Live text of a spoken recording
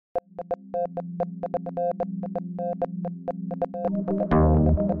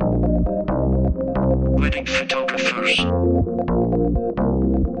Wedding photographers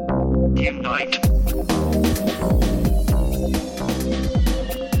unite.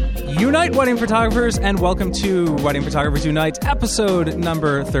 Unite, wedding photographers, and welcome to Wedding Photographers Unite, episode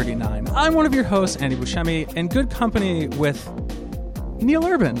number 39. I'm one of your hosts, Andy Buscemi, in good company with Neil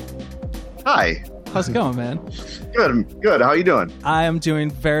Urban. Hi. How's it going, man? Good. How you doing? I am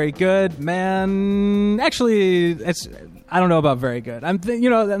doing very good, man. Actually, I don't know about very good.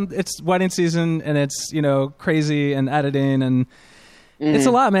 It's wedding season, and it's crazy and editing, and it's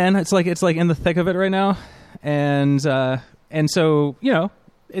a lot, man. It's like in the thick of it right now, and so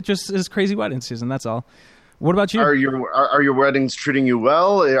it just is crazy wedding season. That's all. What about you? Are your weddings treating you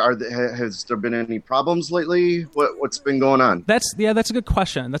well? Has there been any problems lately? What's been going on? That's a good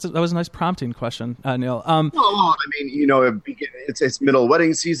question. That was a nice prompting question, Neil. It's middle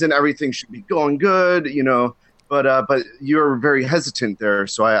wedding season. Everything should be going good, But you're very hesitant there,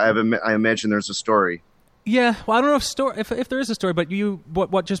 so I imagine there's a story. Yeah, well, I don't know if there is a story, but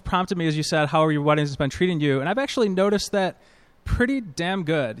what just prompted me is you said how your weddings has been treating you, and I've actually noticed that pretty damn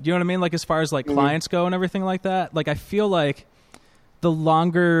good. You know what I mean? Like as far as clients go and everything like that. Like I feel like the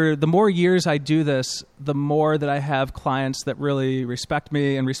more years I do this, the more that I have clients that really respect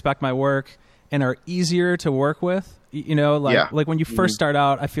me and respect my work and are easier to work with. Like when you first start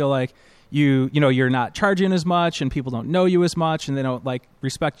out, I feel like you're not charging as much and people don't know you as much and they don't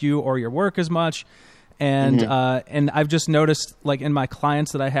respect you or your work as much. And and I've just noticed in my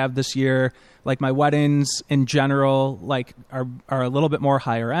clients that I have this year, my weddings in general are a little bit more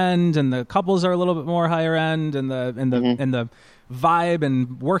higher end, and the couples are a little bit more higher end, and the vibe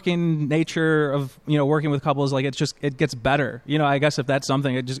and working nature of working with couples, it gets better. I guess if that's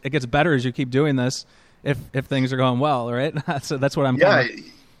something, it gets better as you keep doing this. If things are going well, right? So that's what I'm. Yeah,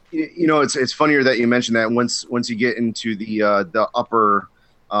 it's funnier that you mentioned that. Once you get into the upper.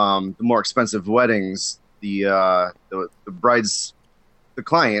 The more expensive weddings, the brides, the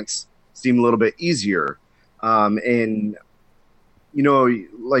clients seem a little bit easier, and our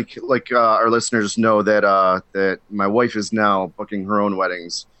listeners know that my wife is now booking her own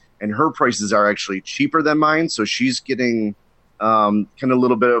weddings, and her prices are actually cheaper than mine. So she's getting kind of a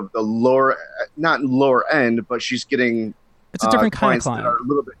little bit of the lower, not lower end, but she's getting it's a different kind of client that are a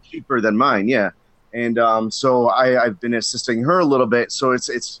little bit cheaper than mine. Yeah. And so I've been assisting her a little bit. So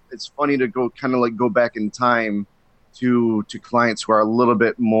it's funny to go back in time to clients who are a little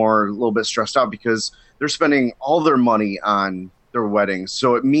bit stressed out because they're spending all their money on their weddings.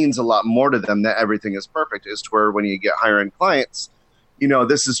 So it means a lot more to them that everything is perfect. Is to where when you get higher end clients,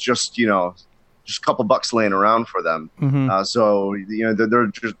 this is just a couple bucks laying around for them. Mm-hmm. So they're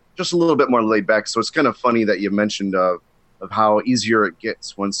just a little bit more laid back. So it's kind of funny that you mentioned of how easier it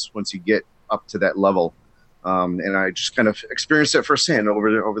gets once you get up to that level, and I just kind of experienced it firsthand over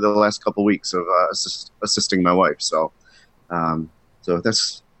the last couple of weeks of assisting my wife. So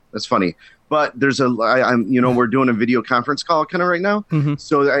that's funny. But there's we're doing a video conference call kind of right now. Mm-hmm.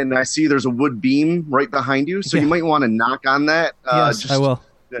 So and I see there's a wood beam right behind you. So you might want to knock on that. Yes, I will.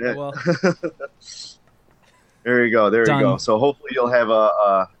 I will. There you go. Done. You go. So hopefully you'll have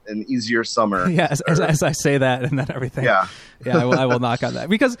an easier summer. Yeah, as I say that and then everything. Yeah. Yeah, I will knock on that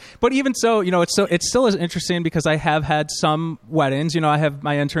but even so, it's still as interesting because I have had some weddings. I have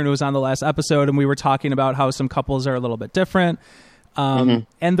my intern who was on the last episode, and we were talking about how some couples are a little bit different. And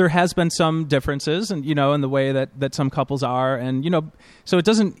there has been some differences, and in the way that some couples are, and so it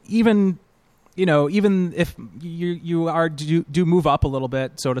doesn't even. Even if you do move up a little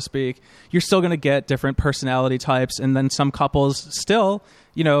bit, so to speak, you're still going to get different personality types, and then some couples still,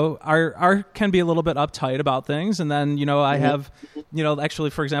 can be a little bit uptight about things, and then I have,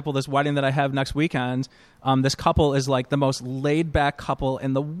 actually, for example, this wedding that I have next weekend, this couple is the most laid back couple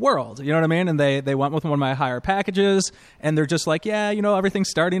in the world. You know what I mean? And they went with one of my higher packages, and they're just everything's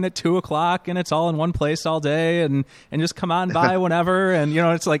starting at 2:00 and it's all in one place all day, and just come on by whenever. And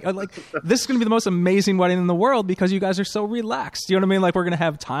it's this is going to be the most amazing wedding in the world because you guys are so relaxed. You know what I mean? We're going to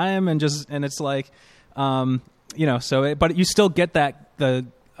have time and it's but you still get that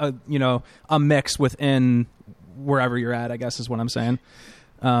a mix within wherever you're at, I guess is what I'm saying.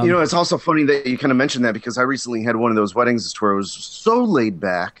 It's also funny that you kind of mentioned that because I recently had one of those weddings where it was so laid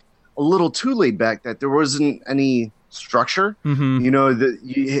back, a little too laid back, that there wasn't any structure.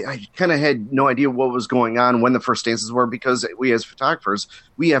 Mm-hmm. I kind of had no idea what was going on when the first dances were because we as photographers,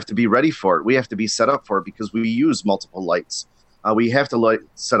 we have to be ready for it. We have to be set up for it because we use multiple lights. We have to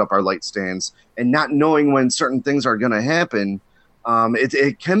set up our light stands, and not knowing when certain things are going to happen,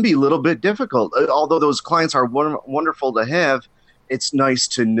 it can be a little bit difficult. Although those clients are wonderful to have, it's nice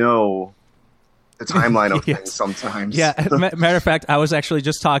to know the timeline of Yes. things sometimes. Yeah, matter of fact, I was actually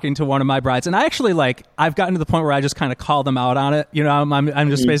just talking to one of my brides, and I actually I've gotten to the point where I just kind of call them out on it. You know, I'm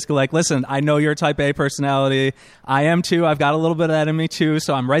just basically like, listen, I know you're a type A personality. I am too. I've got a little bit of that in me too,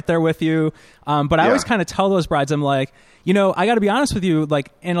 so I'm right there with you. But I always kind of tell those brides, I'm like, you know, I got to be honest with you.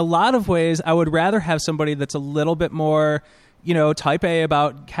 Like, in a lot of ways, I would rather have somebody that's a little bit more, you know, type A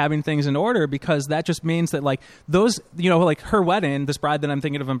about having things in order, because that just means that like those, you know, like her wedding, this bride that I'm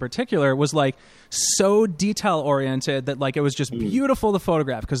thinking of in particular, was like so detail oriented that like it was just beautiful to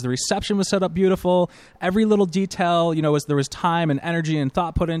photograph because the reception was set up beautiful. Every little detail, you know, there was time and energy and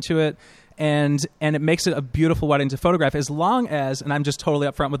thought put into it. And it makes it a beautiful wedding to photograph, as long as, and I'm just totally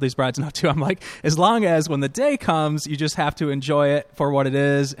upfront with these brides now too, I'm like, as long as when the day comes, you just have to enjoy it for what it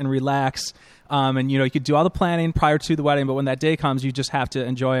is and relax. And, you know, you could do all the planning prior to the wedding, but when that day comes, you just have to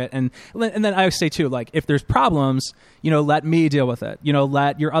enjoy it. And then I always say too, like, if there's problems, you know, let me deal with it. You know,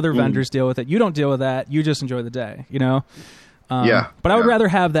 let your other vendors deal with it. You don't deal with that. You just enjoy the day, you know? But I would rather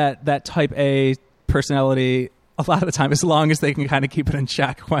have that type A personality a lot of the time, as long as they can kind of keep it in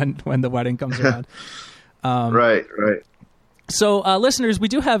check when the wedding comes around. Right. So, listeners, we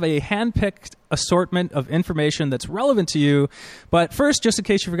do have a hand-picked assortment of information that's relevant to you. But first, just in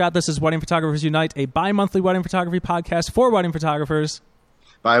case you forgot, this is Wedding Photographers Unite, a bi-monthly wedding photography podcast for wedding photographers.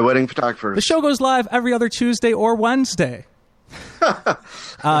 By wedding photographers. The show goes live every other Tuesday or Wednesday.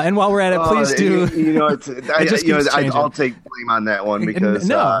 And while we're at it, please do. You know, I'll take blame on that one because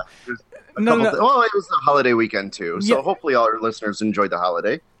No. Well, it was the holiday weekend too, so hopefully all our listeners enjoyed the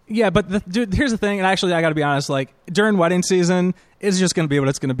holiday. Yeah, but dude, here's the thing, and actually, I got to be honest. Like, during wedding season, it's just going to be what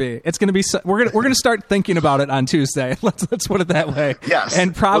it's going to be. It's going to be. We're gonna start thinking about it on Tuesday. Let's put it that way. Yes,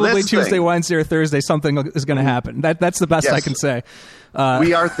 and probably Tuesday, Wednesday, or Thursday, something is going to happen. That's the best I can say.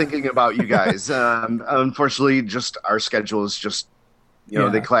 We are thinking about you guys. Unfortunately, just our schedule is just, you know,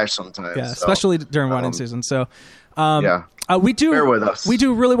 they clash sometimes. Yeah, especially during wedding season. So. We do. Bear with us. We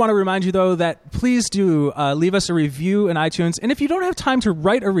do really want to remind you, though, that please do leave us a review in iTunes. And if you don't have time to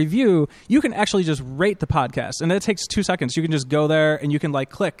write a review, you can actually just rate the podcast, and it takes 2 seconds. You can just go there and you can like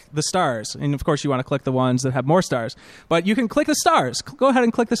click the stars, and of course you want to click the ones that have more stars. But you can click the stars. Go ahead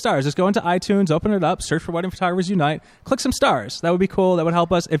and click the stars. Just go into iTunes, open it up, search for Wedding Photographers Unite, click some stars. That would be cool. That would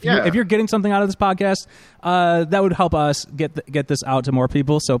help us. If you're getting something out of this podcast, that would help us get this out to more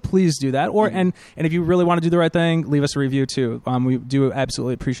people. So please do that. Or and if you really want to do the right thing, leave us a review too. We do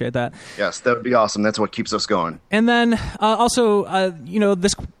absolutely appreciate that. Yes, that would be awesome. That's what keeps us going. And then also, you know,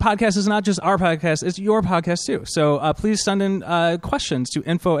 this podcast is not just our podcast, it's your podcast too. So please send in questions to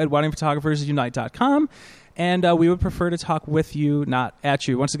info@weddingphotographersunite.com. And we would prefer to talk with you, not at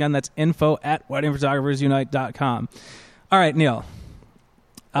you. Once again, that's info@weddingphotographersunite.com. All right, Neil.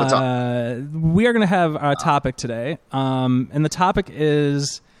 What's up? We are going to have a topic today. And the topic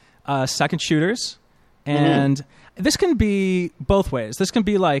is second shooters. And this can be both ways. This can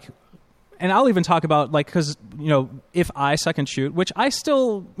be like, and I'll even talk about like, because, you know, if I second shoot, which I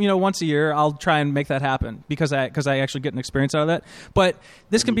still, you know, once a year, I'll try and make that happen because I actually get an experience out of that. But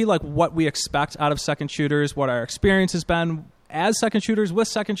this can be like what we expect out of second shooters, what our experience has been as second shooters, with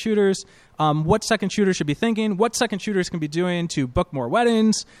second shooters, what second shooters should be thinking, what second shooters can be doing to book more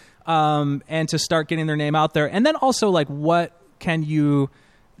weddings, and to start getting their name out there. And then also like, what can you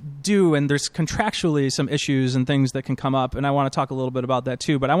do, and there's contractually some issues and things that can come up, and I want to talk a little bit about that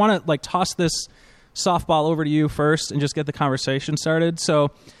too. But I want to like toss this softball over to you first and just get the conversation started. So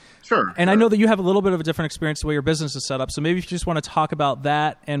Sure. I know that you have a little bit of a different experience the way your business is set up. So maybe if you just want to talk about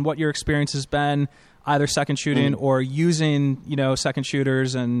that and what your experience has been, either second shooting or using, you know, second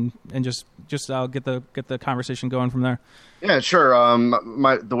shooters, and just I'll get the conversation going from there. Yeah, sure.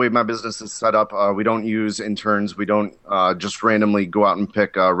 The way my business is set up, we don't use interns. We don't just randomly go out and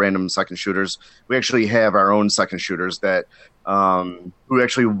pick random second shooters. We actually have our own second shooters that who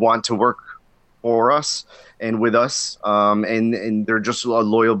actually want to work for us and with us, and they're just a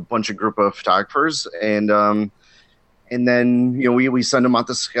loyal group of photographers, and then, you know, we send them out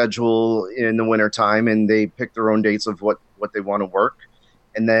the schedule in the wintertime, and they pick their own dates of what they want to work,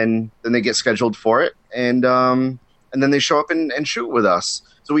 and then they get scheduled for it, and then they show up and shoot with us.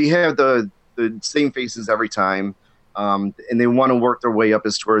 So we have the same faces every time, and they want to work their way up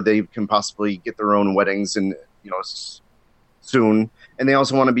as to where they can possibly get their own weddings, and, you know, soon. And they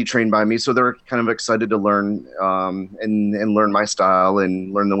also want to be trained by me, so they're kind of excited to learn and learn my style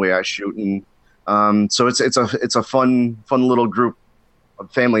and learn the way I shoot. And so it's a fun little group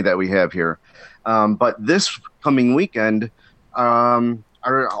of family that we have here. But this coming weekend, all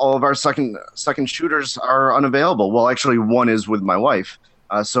of our second shooters are unavailable. Well, actually, one is with my wife,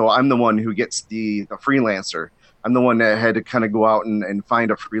 so I'm the one who gets the freelancer. I'm the one that had to kind of go out and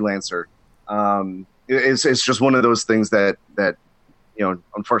find a freelancer. It's just one of those things that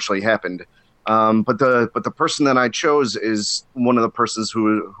unfortunately happened. But the person that I chose is one of the persons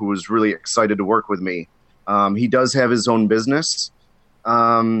who was really excited to work with me. He does have his own business,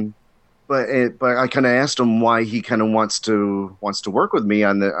 but I kind of asked him why he kind of wants to work with me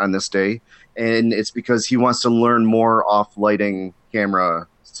on this day, and it's because he wants to learn more off lighting camera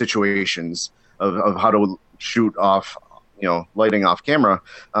situations of how to shoot off. Lighting off camera,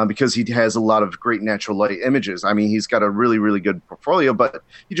 because he has a lot of great natural light images. I mean, he's got a really, really good portfolio, but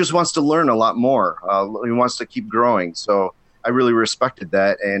he just wants to learn a lot more. He wants to keep growing. So I really respected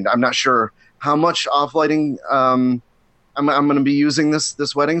that. And I'm not sure how much off lighting I'm going to be using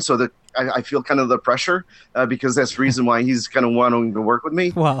this wedding. So that I feel kind of the pressure because that's the reason why he's kind of wanting to work with me.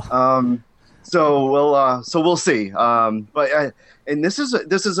 Wow. So we'll see. And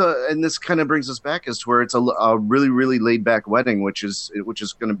this kind of brings us back as to where it's a really, really laid back wedding, which is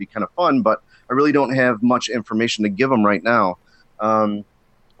going to be kind of fun. But I really don't have much information to give them right now.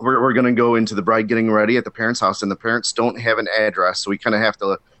 We're going to go into the bride getting ready at the parents' house, and the parents don't have an address, so we kind of have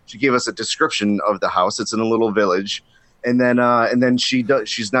to. She gave us a description of the house. It's in a little village, and then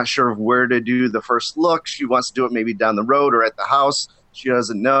she's not sure of where to do the first look. She wants to do it maybe down the road or at the house. She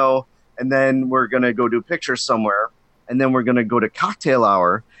doesn't know. And then we're going to go do pictures somewhere. And then we're going to go to cocktail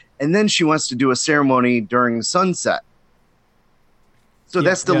hour. And then she wants to do a ceremony during sunset. So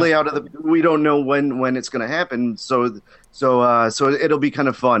that's the layout of we don't know when it's going to happen. So it'll be kind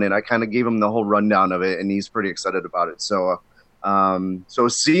of fun. And I kind of gave him the whole rundown of it, and he's pretty excited about it. So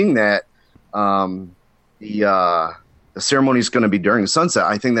seeing that, the ceremony is going to be during sunset.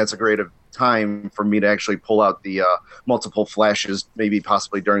 I think that's a great time for me to actually pull out the multiple flashes, maybe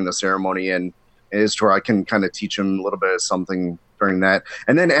possibly during the ceremony, and is to where I can kind of teach them a little bit of something during that.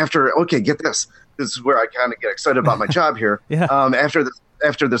 And then after, get this is where I kind of get excited about my job here. Yeah. After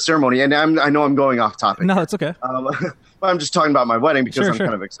the ceremony, and I know I'm going off topic. No, it's okay. But I'm just talking about my wedding because I'm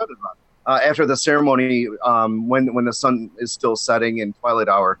kind of excited about it. After the ceremony, when the sun is still setting in twilight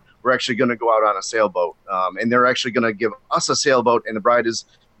hour, we're actually going to go out on a sailboat, and they're actually going to give us a sailboat, and the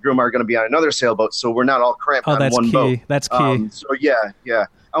groom are going to be on another sailboat, so we're not all cramped on one boat. That's key. So yeah.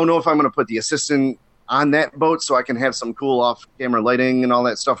 I don't know if I'm going to put the assistant on that boat so I can have some cool off-camera lighting and all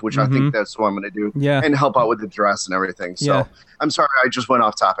that stuff, which I think that's what I'm going to do, and help out with the dress and everything. So I'm sorry, I just went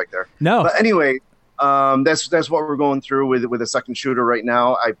off topic there. No, but anyway, that's what we're going through with a second shooter right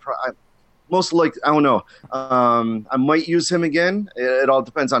now. I most likely, I don't know. I might use him again. It all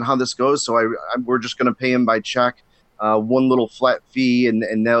depends on how this goes. So we're just going to pay him by check. One little flat fee,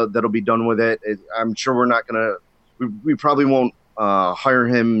 and that'll be done with it. I'm sure we're not going to. We probably won't hire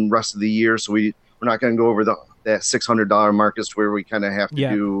him rest of the year, so we're not going to go over that $600 mark as to where we kind of have to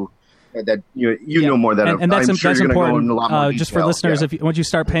do that. You know more than and that's, I'm sure that's you're important. Go in a lot more just for listeners, if once you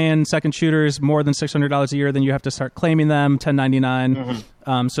start paying second shooters more than $600 a year, then you have to start claiming them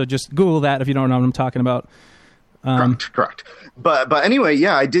 1099. So just Google that if you don't know what I'm talking about. Correct. But anyway,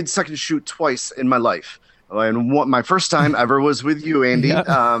 I did second shoot twice in my life. And my first time ever was with you, Andy.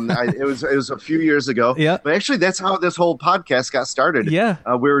 It was a few years ago. Yeah. But actually, that's how this whole podcast got started. Yeah.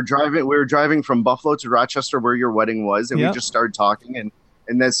 We were driving from Buffalo to Rochester, where your wedding was, and we just started talking,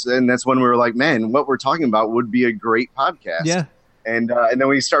 and that's when we were like, man, what we're talking about would be a great podcast. Yeah. And then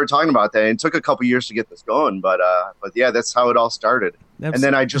we started talking about that. And it took a couple years to get this going, but yeah, that's how it all started. And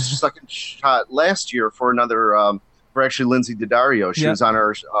then I just second shot last year for another for actually Lindsay Daddario. She was on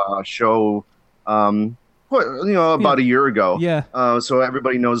our show. About a year ago. Yeah. So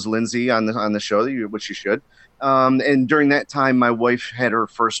everybody knows Lindsay on the show, which you should. And during that time, my wife had her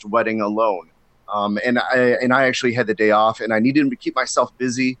first wedding alone. And I actually had the day off, and I needed to keep myself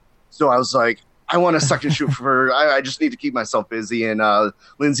busy. So I was like, I want a second shoot for her. I just need to keep myself busy. And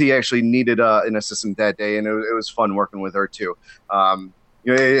Lindsay actually needed an assistant that day, and it was fun working with her too.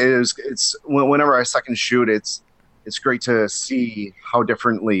 It's whenever I second shoot, it's great to see how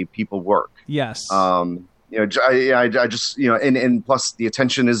differently people work. Yes. I just, and plus the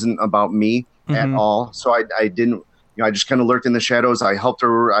attention isn't about me at all. So I didn't, I just kind of lurked in the shadows. I helped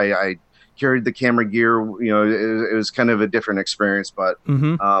her. I carried the camera gear. It was kind of a different experience, but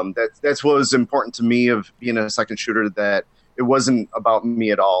that's what was important to me of being a second shooter, that it wasn't about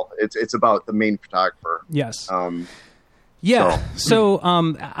me at all. It's about the main photographer. Yes. So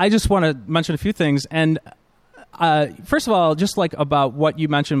I just want to mention a few things. And first of all, just like about what you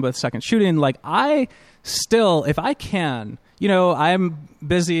mentioned with second shooting, like I still, if I can, I'm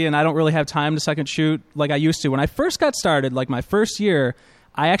busy and I don't really have time to second shoot like I used to. When I first got started, like my first year,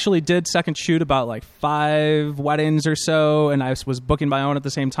 I actually did second shoot about like 5 weddings or so, and I was booking my own at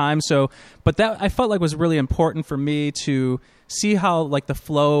the same time. So, but that I felt like was really important for me to see how like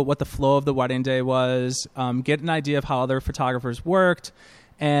what the flow of the wedding day was, get an idea of how other photographers worked,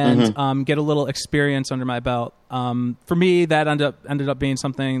 and get a little experience under my belt. For me, that ended up being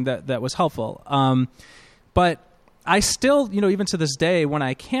something that was helpful. But I still, even to this day, when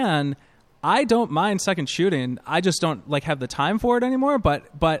I can, I don't mind second shooting. I just don't like have the time for it anymore. But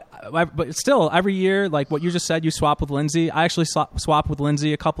still, every year, like what you just said, you swap with Lindsay. I actually swapped with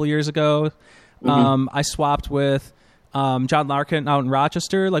Lindsay a couple years ago. I swapped with John Larkin out in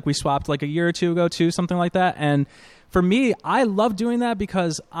Rochester. Like we swapped like a year or two ago too, something like that. And for me, I love doing that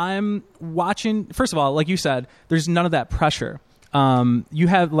because I'm watching. First of all, like you said, there's none of that pressure. You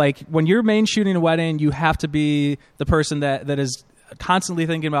have like when you're main shooting a wedding, you have to be the person that is constantly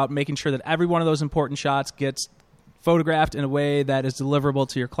thinking about making sure that every one of those important shots gets photographed in a way that is deliverable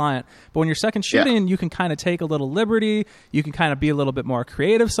to your client. But when you're second shooting, you can kind of take a little liberty. You can kind of be a little bit more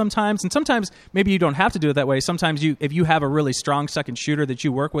creative sometimes. And sometimes maybe you don't have to do it that way. Sometimes if you have a really strong second shooter that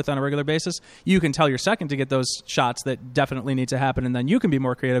you work with on a regular basis, you can tell your second to get those shots that definitely need to happen. And then you can be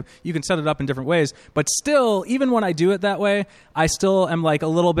more creative. You can set it up in different ways. But still, even when I do it that way, I still am like a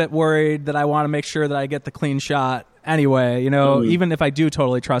little bit worried that I want to make sure that I get the clean shot anyway, even if I do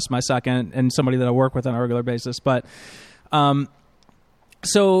totally trust my second and somebody that I work with on a regular basis. But, I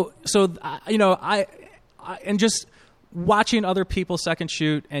and just watching other people second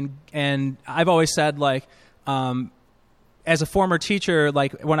shoot and I've always said like, as a former teacher,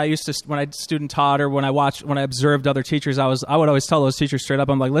 like when I student taught or when I observed other teachers, I would always tell those teachers straight up,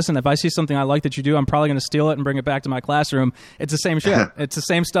 I'm like, listen, if I see something I like that you do, I'm probably going to steal it and bring it back to my classroom. It's the same shit. It's the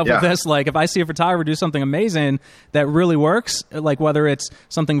same stuff with this. Like if I see a photographer do something amazing that really works, like whether it's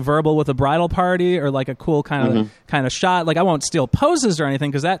something verbal with a bridal party or like a cool kind of shot, like I won't steal poses or anything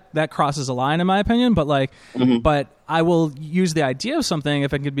because that crosses a line in my opinion. But like, but I will use the idea of something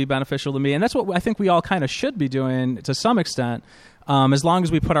if it could be beneficial to me. And that's what I think we all kind of should be doing to some extent, as long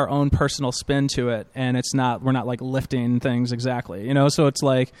as we put our own personal spin to it and we're not like lifting things exactly, so it's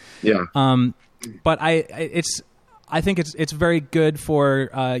like, but I think it's very good for,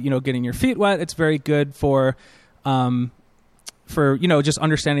 getting your feet wet. It's very good for just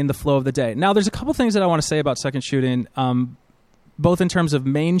understanding the flow of the day. Now there's a couple things that I want to say about second shooting, both in terms of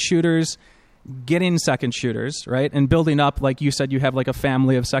main shooters getting second shooters, right? And building up, like you said, you have like a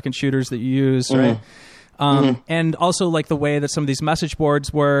family of second shooters that you use, right? And also like the way that some of these message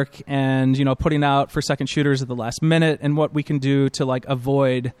boards work and, putting out for second shooters at the last minute and what we can do to like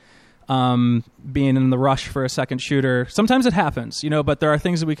avoid being in the rush for a second shooter. Sometimes it happens, but there are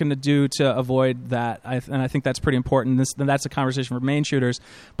things that we can do to avoid that. And I think that's pretty important. That's a conversation for main shooters.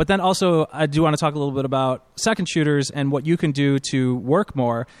 But then also I do want to talk a little bit about second shooters and what you can do to work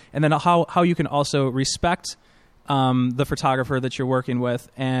more. And then how you can also respect the photographer that you're working with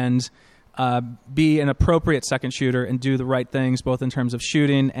and be an appropriate second shooter and do the right things, both in terms of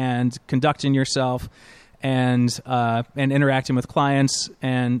shooting and conducting yourself and interacting with clients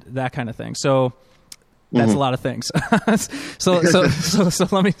and that kind of thing. So that's a lot of things. So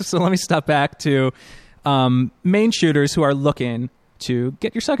let me step back to main shooters who are looking to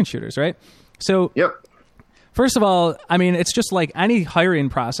get your second shooters, right? So first of all, I mean, it's just like any hiring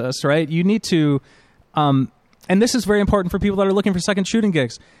process, right? You need to, and this is very important for people that are looking for second shooting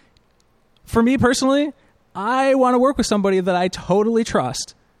gigs. For me personally, I want to work with somebody that I totally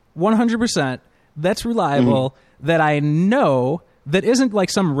trust, 100%. That's reliable, that I know, that isn't like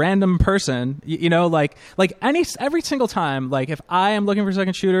some random person, like every single time, like if I am looking for a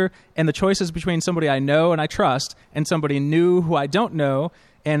second shooter and the choice is between somebody I know and I trust and somebody new who I don't know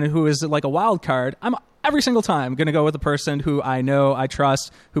and who is like a wild card, I'm every single time going to go with the person who I know, I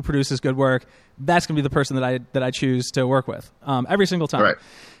trust, who produces good work. That's going to be the person that I choose to work with every single time. Right.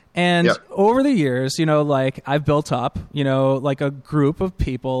 And over the years, like I've built up, like a group of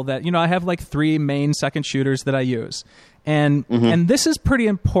people that, I have like 3 main second shooters that I use. And and this is pretty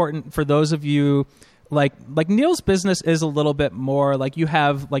important for those of you like Neil's business is a little bit more like you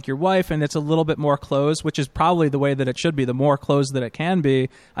have like your wife and it's a little bit more closed, which is probably the way that it should be. The more closed that it can be,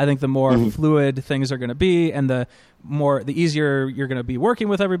 I think the more fluid things are going to be and the easier you're going to be working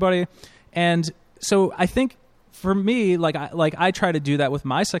with everybody. And so I think for me, I try to do that with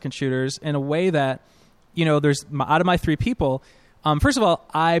my second shooters in a way that, there's out of my 3 people. First of all,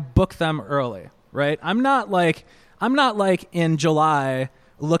 I book them early, right? I'm not like in July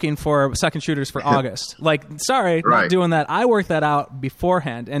looking for second shooters for August. Like, sorry, Right. not doing that. I work that out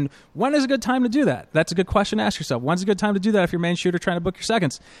beforehand. And when is a good time to do that? That's a good question to ask yourself. When's a good time to do that if you're main shooter trying to book your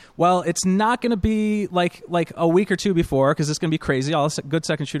seconds? Well, it's not going to be like a week or two before, because it's going to be crazy. All the good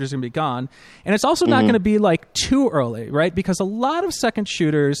second shooters are going to be gone. And it's also not going to be like too early, right? Because a lot of second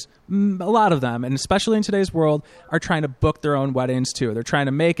shooters, a lot of them, and especially in today's world, are trying to book their own weddings too. They're trying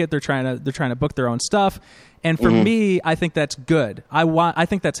to make it. They're trying to book their own stuff. And for me, I think that's good. I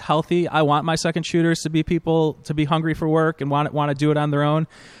think that's healthy. I want my second shooters to be people to be hungry for work and want to do it on their own.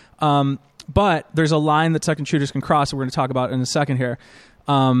 But there's a line that second shooters can cross that we're going to talk about in a second here.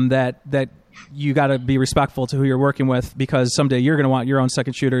 That you got to be respectful to who you're working with, because someday you're going to want your own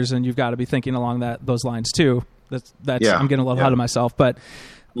second shooters, and you've got to be thinking along those lines too. That's I'm getting a little ahead of myself, but.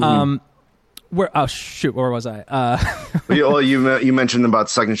 Where was I? Well, you mentioned about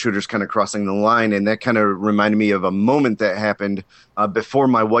second shooters kind of crossing the line, and that kind of reminded me of a moment that happened before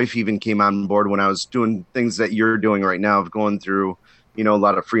my wife even came on board, when I was doing things that you're doing right now, of going through, a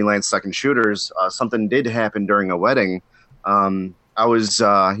lot of freelance second shooters. Something did happen during a wedding. I was,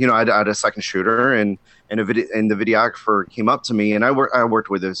 I had a second shooter, and the videographer came up to me, and I worked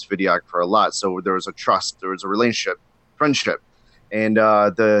with this videographer a lot, so there was a trust, there was a relationship, friendship. And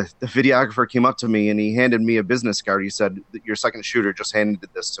the videographer came up to me, and he handed me a business card. He said, "Your second shooter just handed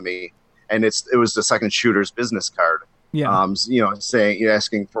this to me," and it was the second shooter's business card. Yeah. Saying,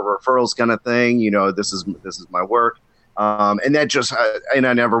 asking for referrals, kind of thing. This is my work, and that just and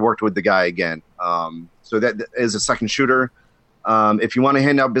I never worked with the guy again. So that is a second shooter. If you want to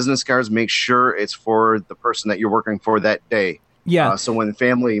hand out business cards, make sure it's for the person that you're working for that day. Yeah. So when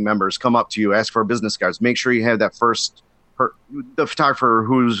family members come up to you, ask for business cards. Make sure you have that first. The photographer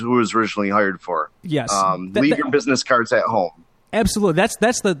who was originally hired for. Yes. Leave your business cards at home. Absolutely.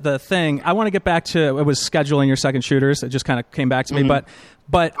 That's the thing. I want to get back to, it was scheduling your second shooters. It just kind of came back to me, but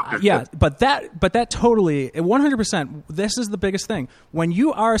that totally 100%. This is the biggest thing. When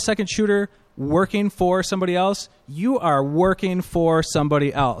you are a second shooter working for somebody else, you are working for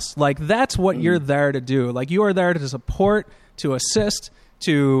somebody else. Like, that's what you're there to do. Like, you are there to support, to assist,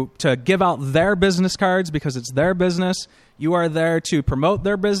 to give out their business cards because it's their business. You are there to promote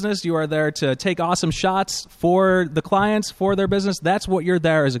their business. You are there to take awesome shots for the clients, for their business. That's what you're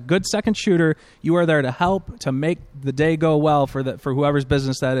there as a good second shooter. You are there to help, to make the day go well for whoever's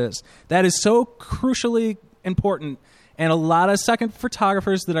business that is. That is so crucially important. And a lot of second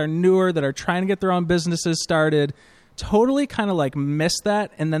photographers that are newer, that are trying to get their own businesses started, totally kind of like miss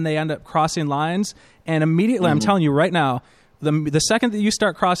that, and then they end up crossing lines. And immediately, I'm telling you right now, the second that you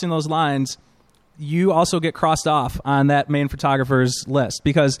start crossing those lines, you also get crossed off on that main photographer's list.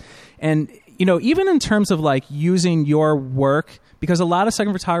 Because, and even in terms of like using your work, because a lot of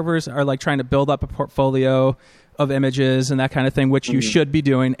second photographers are like trying to build up a portfolio of images and that kind of thing, which you should be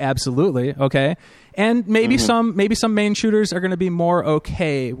doing. Absolutely. Okay. And maybe some main shooters are going to be more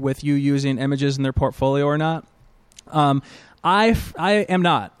okay with you using images in their portfolio or not. I am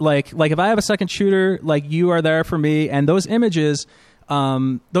not. Like if I have a second shooter, like, you are there for me, and those images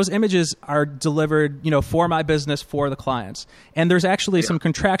are delivered, for my business, for the clients. And there's actually some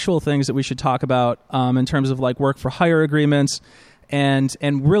contractual things that we should talk about in terms of like work for hire agreements and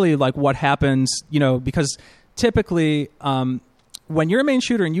really like what happens, because typically when you're a main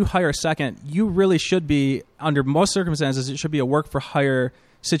shooter and you hire a second, you really should be, under most circumstances, it should be a work for hire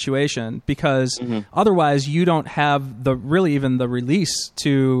situation, because otherwise you don't have the release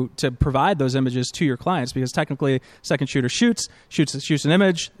to provide those images to your clients, because technically second shooter shoots an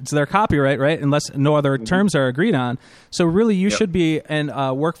image, it's their copyright, right, unless no other terms are agreed on. So really you should be in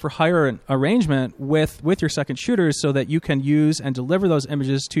a work for hire arrangement with your second shooters, so that you can use and deliver those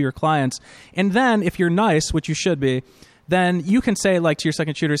images to your clients. And then if you're nice, which you should be, then you can say, like, to your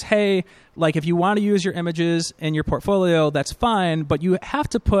second shooters, hey, like, if you want to use your images in your portfolio, that's fine, but you have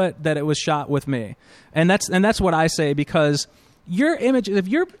to put that it was shot with me. And that's what I say, because your image, if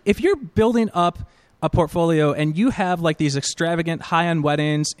you're building up a portfolio and you have like these extravagant high-end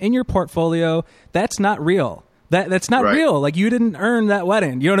weddings in your portfolio, that's not real. That's not real. Like, you didn't earn that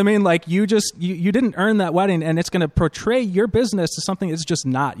wedding. You know what I mean? Like, you didn't earn that wedding, and it's going to portray your business to something it's just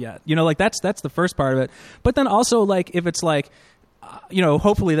not yet. Like, that's the first part of it. But then also, like, if it's like,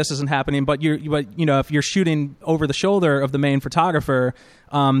 hopefully this isn't happening, but if you're shooting over the shoulder of the main photographer,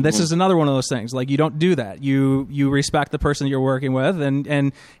 this is another one of those things. Like, you don't do that. You respect the person you're working with,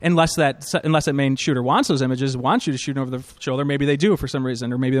 and unless that main shooter wants those images, wants you to shoot over the shoulder, maybe they do for some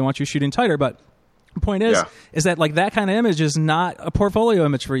reason, or maybe they want you shooting tighter, but the point is that like that kind of image is not a portfolio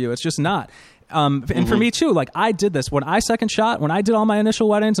image for you. It's just not. And for me too, like I did this when I did all my initial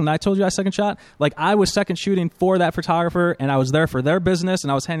weddings, and I told you I second shot, like I was second shooting for that photographer, and I was there for their business,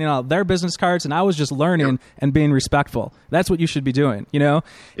 and I was handing out their business cards, and I was just learning and being respectful. That's what you should be doing, you know?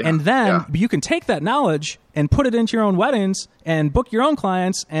 Yeah. And then you can take that knowledge and put it into your own weddings and book your own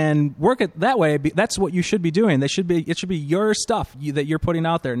clients and work it that way. That's what you should be doing. It should be your stuff that you're putting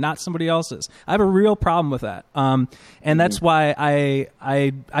out there, not somebody else's. I have a real problem with that. And that's why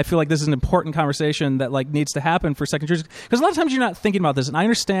I feel like this is an important conversation that like needs to happen for second shooters. Because a lot of times you're not thinking about this, and I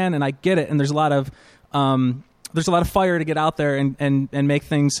understand and I get it. And there's a lot of fire to get out there and make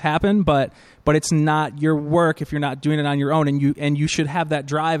things happen, but it's not your work if you're not doing it on your own, and you should have that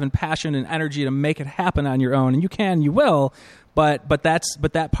drive and passion and energy to make it happen on your own, and you will, but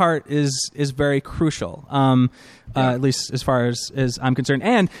that part is very crucial, at least as far as I'm concerned.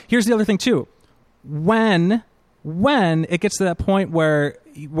 And here's the other thing too, when it gets to that point where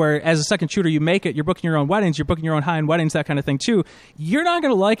as a second shooter, you're booking your own weddings, you're booking your own high-end weddings, that kind of thing too. You're not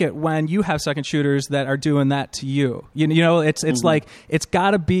going to like it when you have second shooters that are doing that to you. You know, it's like, it's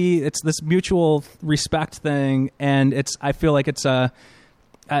got to be, it's this mutual respect thing. And I feel like it's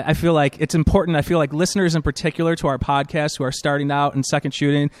important. I feel like listeners in particular to our podcast who are starting out in second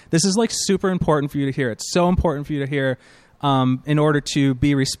shooting, this is like super important for you to hear. It's so important for you to hear. In order to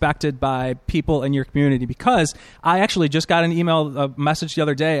be respected by people in your community, because I actually just got a message the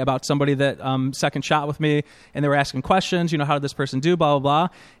other day about somebody that second shot with me, and they were asking questions, you know, how did this person do, blah, blah,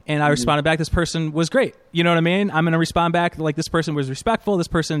 blah. And I responded back, this person was great. You know what I mean? I'm going to respond back like, this person was respectful. This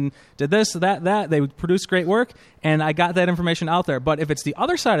person did this, that. They produced great work. And I got that information out there. But if it's the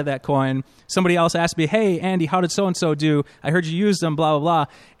other side of that coin, somebody else asked me, hey, Andy, how did so-and-so do? I heard you use them, blah, blah, blah.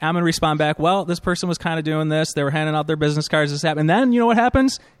 And I'm going to respond back, well, this person was kind of doing this. They were handing out their business cards, this happened. And then you know what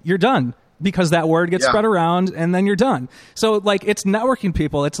happens? You're done. Because that word gets spread around, and then you're done. So, like, it's networking,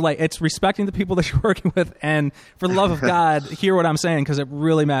 people. It's like, it's respecting the people that you're working with, and for the love of God, hear what I'm saying, because it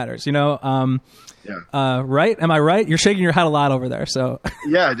really matters. You know, right? Am I right? You're shaking your head a lot over there. So,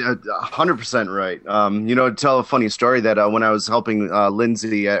 yeah, 100% right. You know, tell a funny story that when I was helping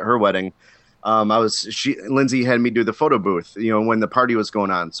Lindsay at her wedding, Lindsay had me do the photo booth. You know, when the party was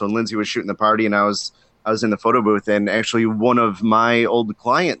going on. So Lindsay was shooting the party, and I was in the photo booth, and actually one of my old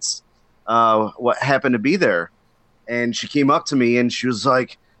clients. What happened to be there, and she came up to me and she was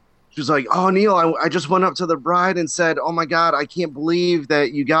like, oh, Neil, I just went up to the bride and said, oh my God, I can't believe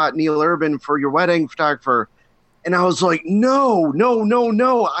that you got Neil Urban for your wedding photographer. And I was like, no,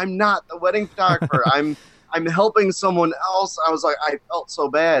 I'm not the wedding photographer. I'm helping someone else. I was like, I felt so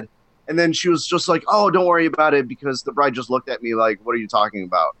bad. And then she was just like, oh, don't worry about it, because the bride just looked at me like, what are you talking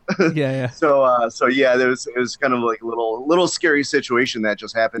about? Yeah. So yeah, it was kind of like a little scary situation that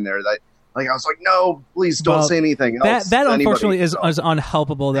just happened there. That, like, I was like, no, please don't say anything else. That unfortunately is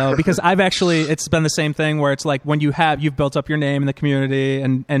unhelpable, though, because it's been the same thing where it's like when you've built up your name in the community,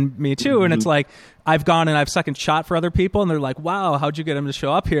 and me too. And it's like, I've gone and I've second shot for other people, and they're like, wow, how'd you get him to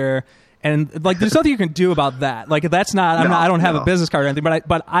show up here? And like, there's nothing you can do about that. Like, that's not, I don't have a business card or anything,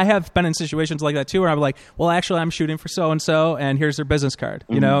 but I have been in situations like that too, where I'm like, well, actually I'm shooting for so-and-so, and here's their business card,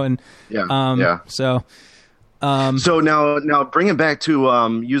 you know? And so now bring it back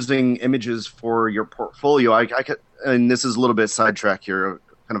to using images for your portfolio. I and this is a little bit sidetrack here,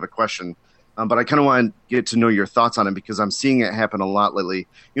 kind of a question, but I kind of want to get to know your thoughts on it, because I'm seeing it happen a lot lately.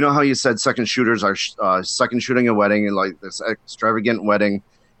 You know how you said second shooters are second shooting a wedding, and like this extravagant wedding,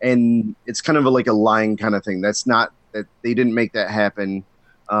 and it's kind of like a lying kind of thing. That's not, that they didn't make that happen.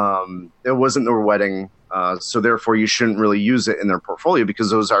 It wasn't their wedding. So therefore you shouldn't really use it in their portfolio, because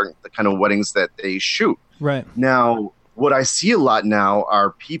those aren't the kind of weddings that they shoot. Right. Now, what I see a lot now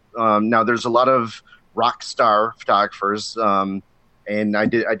are people. Now, there's a lot of rock star photographers, and I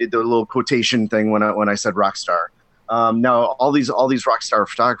did the little quotation thing when I said rock star. Now, all these rock star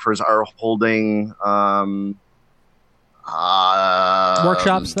photographers are holding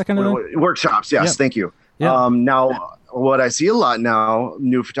workshops, that kind of thing? Workshops. Yes, thank you. Yep. Now, what I see a lot now,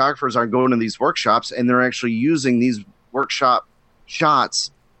 new photographers are going to these workshops, and they're actually using these workshop shots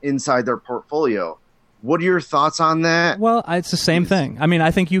inside their portfolio. What are your thoughts on that? Well, it's the same thing. I mean, I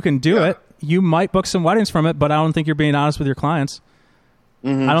think you can do it. You might book some weddings from it, but I don't think you're being honest with your clients.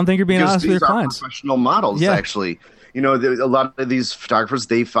 I don't think you're being honest with your clients. Professional models, actually. You know, a lot of these photographers,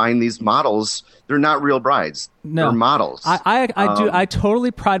 they find these models. They're not real brides. No. They're models. I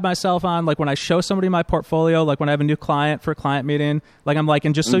totally pride myself on, like, when I show somebody my portfolio, like when I have a new client for a client meeting, like, I'm like,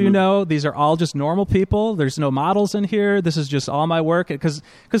 and just so you know, these are all just normal people. There's no models in here. This is just all my work. Because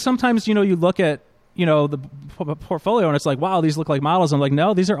sometimes, you know, you look at, you know, the portfolio and it's like, wow, these look like models. I'm like,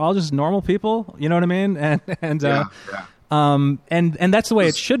 no, these are all just normal people. You know what I mean? And that's the way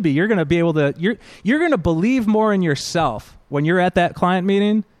it should be. You're going to be able to, you're going to believe more in yourself when you're at that client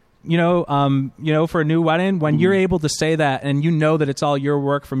meeting, for a new wedding, when you're able to say that and you know that it's all your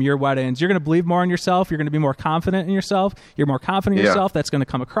work from your weddings, you're going to believe more in yourself. You're going to be more confident in yourself. You're more confident in yourself. That's going to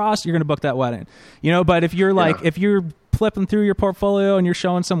come across. You're going to book that wedding, but if you're if you're flipping through your portfolio and you're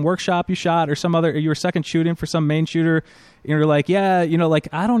showing some workshop you shot or some other, or you were second shooting for some main shooter, you're like, I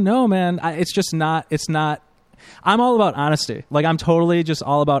don't know, man. It's not. I'm all about honesty. Like, I'm totally just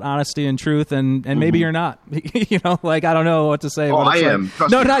all about honesty and truth, and maybe you're not. I don't know what to say. Oh, I am.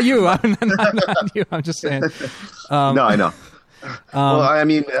 No, not you. Not you. I'm just saying. No, I know. Well, I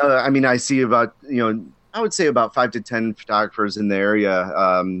mean, I see about, I would say about 5 to 10 photographers in the area,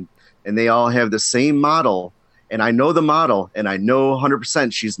 and they all have the same model. And I know the model, and I know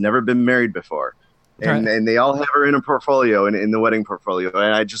 100% she's never been married before. And they all have her in a portfolio, in the wedding portfolio.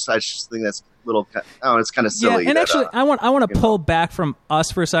 And I just think that's a little, it's kind of silly. Yeah, and actually, I want to pull back from us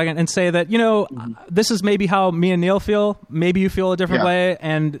for a second and say that, this is maybe how me and Neil feel. Maybe you feel a different way.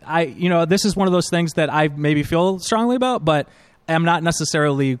 And this is one of those things that I maybe feel strongly about, but I'm not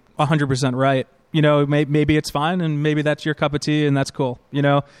necessarily 100% right. Maybe it's fine, and maybe that's your cup of tea, and that's cool.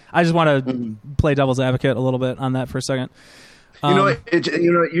 I just want to play devil's advocate a little bit on that for a second.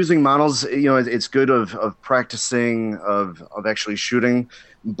 Using models, it's good of practicing, of actually shooting,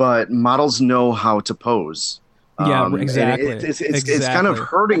 but models know how to pose. Yeah, exactly. It's kind of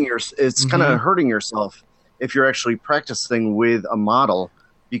hurting kind of hurting yourself if you're actually practicing with a model,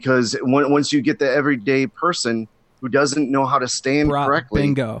 because once you get the everyday person who doesn't know how to stand correctly,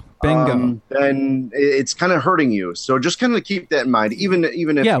 bingo, then it's kind of hurting you. So just kind of keep that in mind, even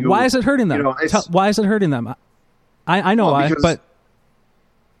if why is it hurting them? Why is it hurting them? I know why,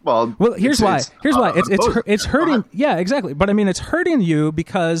 but here's why. It's hurting. Yeah, exactly. But I mean, it's hurting you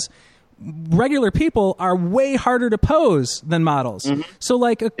because regular people are way harder to pose than models. So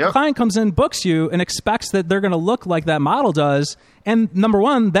like a client comes in, books you, and expects that they're going to look like that model does. And number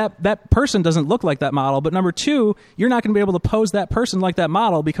one, that person doesn't look like that model. But number two, you're not going to be able to pose that person like that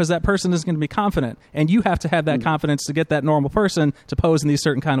model because that person isn't going to be confident. And you have to have that confidence to get that normal person to pose in these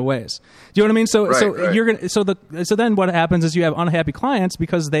certain kind of ways. Do you know what I mean? You're going to, so then what happens is you have unhappy clients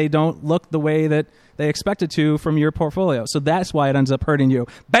because they don't look the way that they expected to from your portfolio. So that's why it ends up hurting you.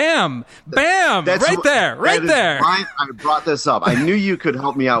 Bam! That's right there. Why I brought this up. I knew you could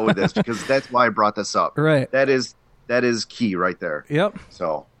help me out with this because that's why I brought this up. Right. That is key right there. Yep.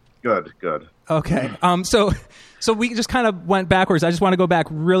 So good. Okay. So we just kind of went backwards. I just want to go back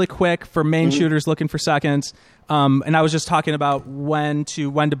really quick for main shooters looking for seconds. And I was just talking about when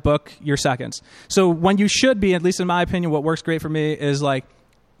to book your seconds. So when you should be, at least in my opinion, what works great for me is like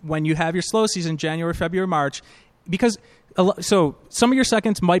when you have your slow season, January, February, March, because so some of your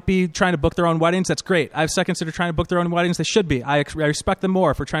seconds might be trying to book their own weddings. That's great. I have seconds that are trying to book their own weddings. They should be. I respect them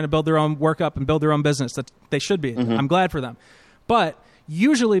more for trying to build their own work up and build their own business. That they should be. I'm glad for them. But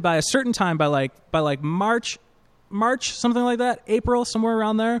usually by a certain time, by like March, something like that, April, somewhere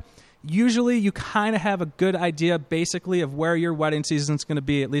around there, usually you kind of have a good idea basically of where your wedding season is going to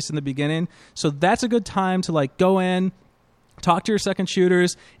be, at least in the beginning. So that's a good time to like go in, talk to your second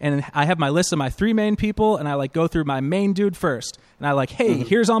shooters, and I have my list of my 3 main people, and I like go through my main dude first, and I like, hey,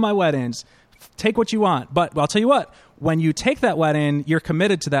 here's all my weddings. Take what you want. But I'll tell you what, when you take that wedding, you're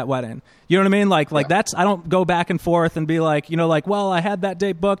committed to that wedding. You know what I mean? Like that's, I don't go back and forth and be like, well, I had that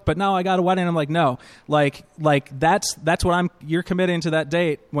date booked, but now I got a wedding. I'm like, no, like that's what you're committing to that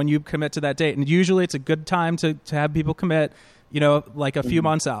date when you commit to that date. And usually it's a good time to have people commit, like a few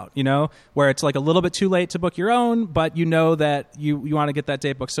months out, where it's like a little bit too late to book your own, but that you want to get that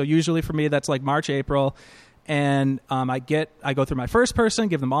date booked. So usually for me, that's like March, April. And I go through my first person,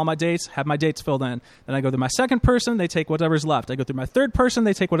 give them all my dates, have my dates filled in. Then I go through my second person, they take whatever's left. I go through my third person,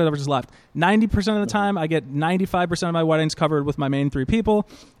 they take whatever's left. 90% of the time, I get 95% of my weddings covered with my main 3 people.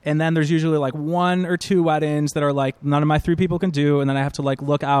 And then there's usually like 1 or 2 weddings that are like none of my 3 people can do. And then I have to like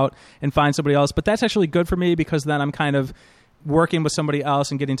look out and find somebody else. But that's actually good for me because then I'm kind of working with somebody else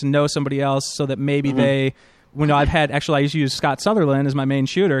and getting to know somebody else so that maybe they... I used to use Scott Sutherland as my main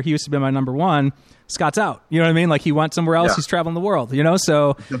shooter. He used to be my number 1. Scott's out. You know what I mean? Like he went somewhere else. Yeah. He's traveling the world,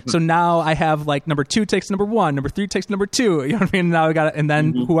 So now I have like number 2 takes number 1, number 3 takes number 2. You know what I mean? Now I got it. And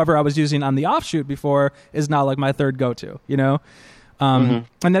then whoever I was using on the offshoot before is now like my third go-to, And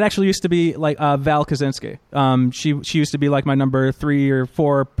that actually used to be like Val Kaczynski. She used to be like my number 3 or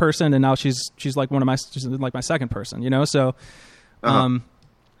 4 person. And now she's like she's like my second person, So,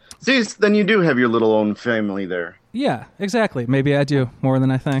 See, then you do have your little own family there. Yeah, exactly. Maybe I do more than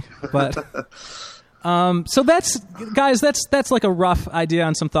I think. But so that's like a rough idea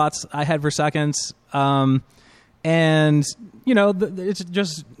on some thoughts I had for seconds. and you know, it's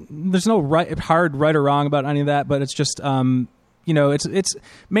just there's no hard right or wrong about any of that, but it's just you know, it's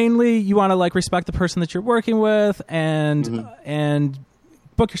mainly you want to like respect the person that you're working with, and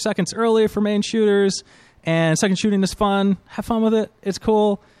book your seconds early for main shooters. And second shooting is fun. Have fun with it. It's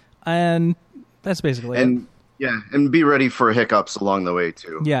cool, and that's basically it. And be ready for hiccups along the way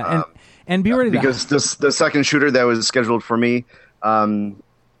too. Yeah, and be ready because the second shooter that was scheduled for me,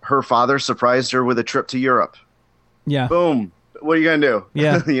 her father surprised her with a trip to Europe. Yeah. Boom. What are you gonna do?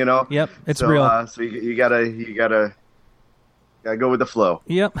 Yeah. You know. Yep. It's real. So you gotta go with the flow.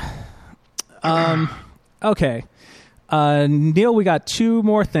 Yep. Okay. Neil, we got two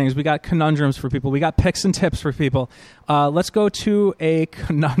more things. We got conundrums for people. We got picks and tips for people. Let's go to a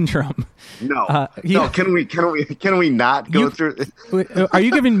conundrum. No. Can we not go through? Are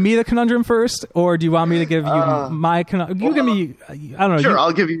you giving me the conundrum first, or do you want me to give you my conundrum? You give me. I don't know. Sure,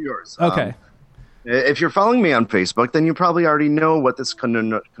 I'll give you yours. Okay. If you're following me on Facebook, then you probably already know what this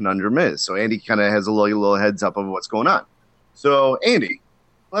conundrum is. So Andy kind of has a little heads up of what's going on. So Andy,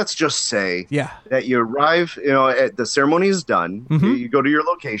 let's just say that you arrive, at the ceremony is done. Mm-hmm. You go to your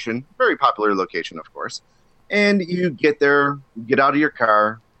location, very popular location, of course, and you get there, you get out of your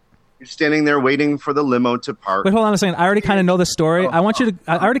car. You're standing there waiting for the limo to park. Wait, hold on a second. I already kind of know the story. I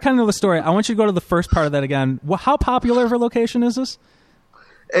already kind of know the story. I want you to go to the first part of that again. How popular of a location is this?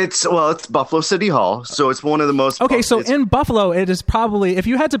 It's Buffalo City Hall, so it's one of the most. Okay, so in Buffalo, it is probably, if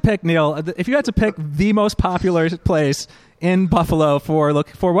you had to pick, Neil, if you had to pick the most popular place in Buffalo for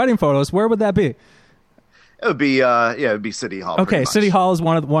wedding photos, where would that be? It would be it'd be City Hall. Okay, City Hall is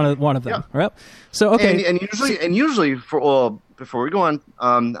one of them, yeah. right? So okay, and usually before we go on,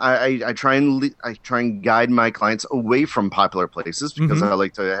 I try and guide my clients away from popular places because I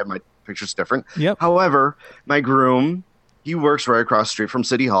like to have my pictures different. Yep. However, my groom, he works right across the street from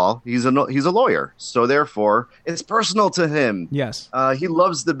City Hall. He's a lawyer, so therefore it's personal to him. Yes. He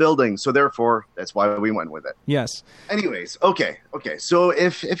loves the building, so therefore that's why we went with it. Yes. Anyways, okay. So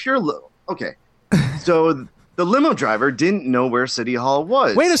if you're okay, so the limo driver didn't know where City Hall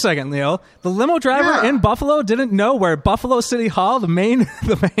was. Wait a second, Neil. The limo driver in Buffalo didn't know where Buffalo City Hall, one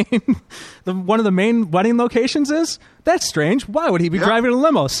of the main wedding locations is? That's strange. Why would he be driving a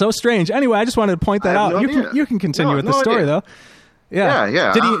limo? So strange. Anyway, I just wanted to point that out. You can continue with the story though.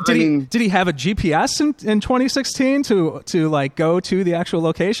 Yeah. Did he have a GPS in 2016 to like go to the actual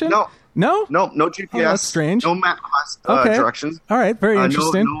location? No. No GPS. Oh, that's strange. No MapQuest directions. All right, very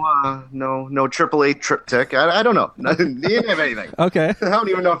interesting. No AAA triptych. I don't know. He didn't have anything. Okay. I don't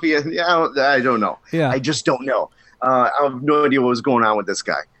even know if he has. I don't know. Yeah. I just don't know. I have no idea what was going on with this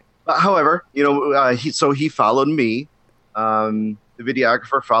guy. However, he followed me. The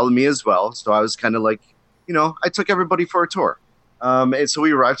videographer followed me as well. So I was kind of like, I took everybody for a tour. And so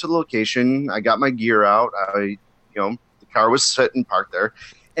we arrived to the location. I got my gear out. The car was sitting parked there.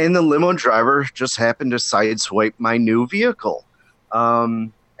 And the limo driver just happened to sideswipe my new vehicle.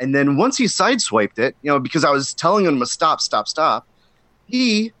 And then once he sideswiped it, because I was telling him to stop,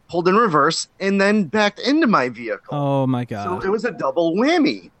 he pulled in reverse and then backed into my vehicle. Oh, my God. So it was a double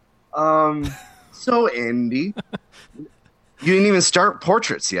whammy. So, Andy, you didn't even start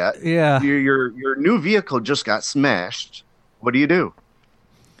portraits yet. Yeah. Your new vehicle just got smashed. What do you do?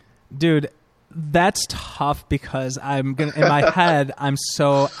 Dude, that's tough because in my head, I'm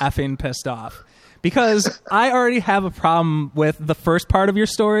so effing pissed off. Because I already have a problem with the first part of your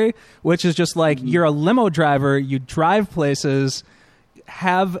story, which is just like, you're a limo driver, you drive places,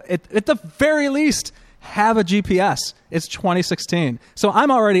 have, at the very least, have a GPS. It's 2016. So I'm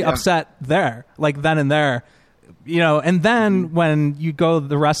already upset there, like then and there. And then when you go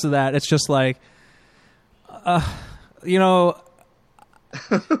the rest of that, it's just like,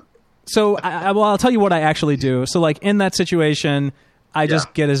 So I'll tell you what I actually do. So like in that situation, I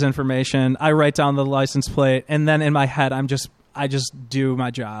just get his information. I write down the license plate, and then in my head, I just do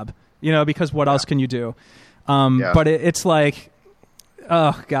my job. Because what else can you do? But it's like,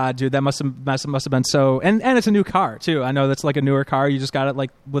 oh God, dude, that must have been so. And it's a new car too. I know that's like a newer car. You just got it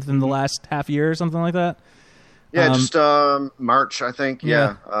like within the last half year or something like that. Yeah, just March, I think.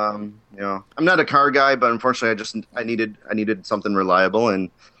 Yeah. I'm not a car guy, but unfortunately, I needed something reliable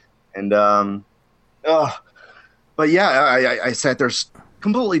but yeah, I sat there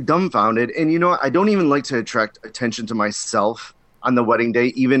completely dumbfounded. And, I don't even like to attract attention to myself on the wedding day,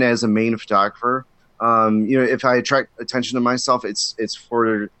 even as a main photographer. If I attract attention to myself, it's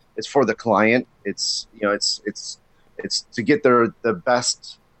for the client. It's to get the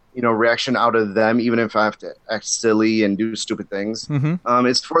best, reaction out of them, even if I have to act silly and do stupid things. Mm-hmm.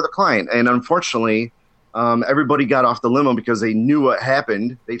 It's for the client. And unfortunately, Everybody got off the limo because they knew what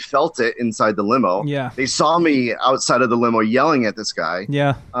happened. They felt it inside the limo. Yeah. They saw me outside of the limo yelling at this guy.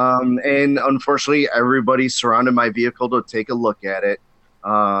 Yeah. And unfortunately, everybody surrounded my vehicle to take a look at it.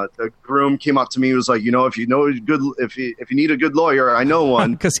 The groom came up to me and was like, if you need a good lawyer, I know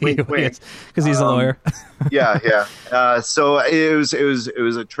one. Because he's a lawyer. yeah. So it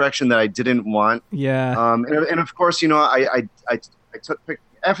was a direction that I didn't want. Yeah. And of course, I took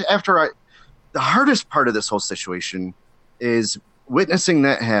after the hardest part of this whole situation is witnessing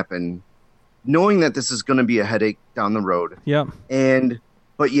that happen, knowing that this is going to be a headache down the road. Yep.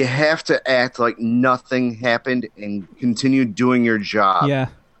 But you have to act like nothing happened and continue doing your job. Yeah.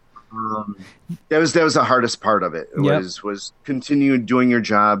 That was the hardest part of it. Was continue doing your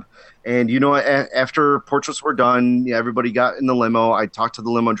job. And after portraits were done, everybody got in the limo. I talked to the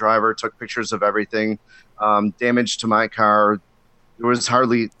limo driver, took pictures of everything. Damage to my car. There was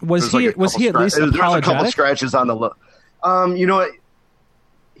hardly. Was he at least apologetic? There was a couple scratches on the.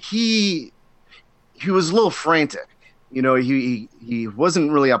 He was a little frantic. He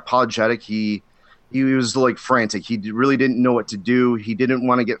wasn't really apologetic. He was like frantic. He really didn't know what to do. He didn't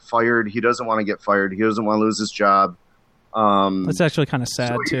want to get fired. He doesn't want to get fired. He doesn't want to lose his job. That's actually kind of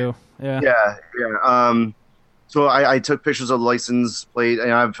sad too. Yeah. Yeah. So I took pictures of the license plate,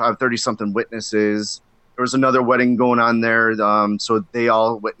 and I've 30-something witnesses. There was another wedding going on there, so they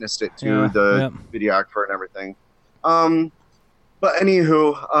all witnessed it too, the videographer and everything. But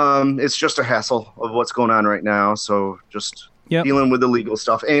anywho, it's just a hassle of what's going on right now. So just dealing with the legal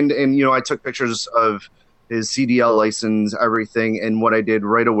stuff. And I took pictures of his CDL license, everything. And what I did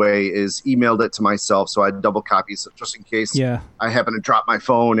right away is emailed it to myself. So I had double copies just in case I happen to drop my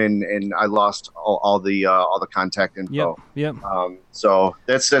phone and I lost all the contact info. Yep. So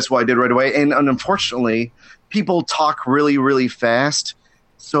that's what I did right away. And unfortunately, people talk really, really fast.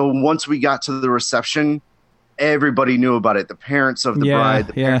 So once we got to the reception, everybody knew about it. The parents of the bride,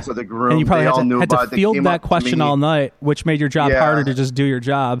 the parents of the groom, and you probably had to field that question all night, which made your job harder to just do your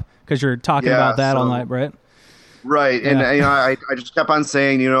job because you're talking about that all night, right? Right. And I just kept on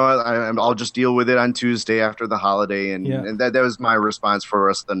saying, I'll just deal with it on Tuesday after the holiday, and that was my response for the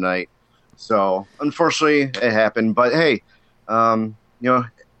rest of the night. So unfortunately, it happened. But hey,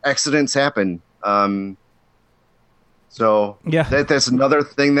 accidents happen. So that's another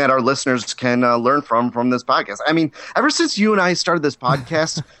thing that our listeners can learn from this podcast. I mean, ever since you and I started this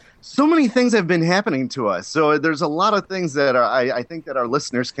podcast, so many things have been happening to us. So there's a lot of things that I think that our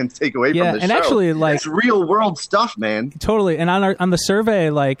listeners can take away from the show. And actually, it's real world stuff, man. Totally. And on the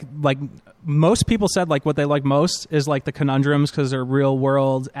survey, like most people said, like what they like most is like the conundrums because they're real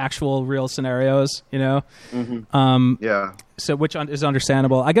world, actual real scenarios. Mm-hmm. So which is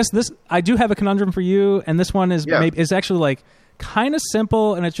understandable. I guess I do have a conundrum for you, and this one is is actually like kind of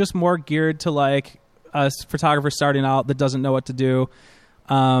simple, and it's just more geared to like a photographer starting out that doesn't know what to do.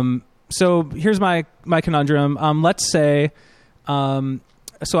 So here's my conundrum. Let's say, so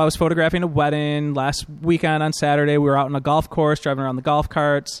I was photographing a wedding last weekend on Saturday. We were out on a golf course, driving around the golf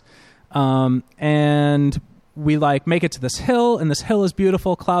carts, and we like make it to this hill, and this hill is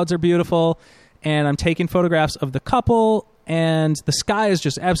beautiful. Clouds are beautiful, and I'm taking photographs of the couple. And the sky is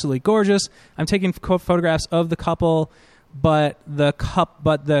just absolutely gorgeous. I'm taking photographs of the couple, but the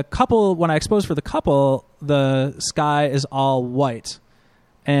couple, when I expose for the couple, the sky is all white.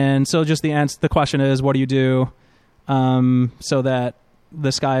 And so just the question is, what do you do so that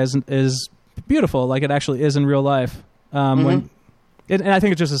the sky is beautiful, like it actually is in real life? And I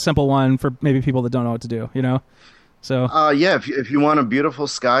think it's just a simple one for maybe people that don't know what to do, So if you want a beautiful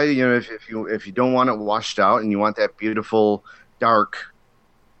sky, if you don't want it washed out and you want that beautiful dark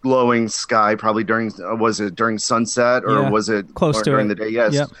glowing sky, probably during sunset or was it close to during it. The day?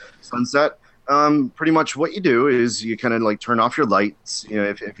 Yes, sunset. Pretty much what you do is you kind of like turn off your lights.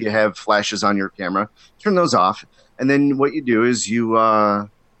 If you have flashes on your camera, turn those off, and then what you do is you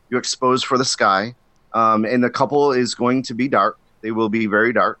expose for the sky, and the couple is going to be dark. They will be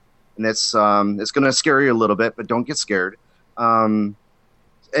very dark. And it's going to scare you a little bit, but don't get scared. And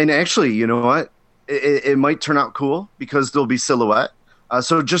actually, you know what? It might turn out cool because there'll be silhouette.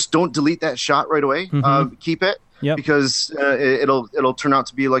 So just don't delete that shot right away. Mm-hmm. Keep it because it'll turn out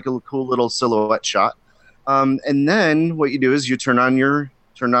to be like a cool little silhouette shot. And then what you do is you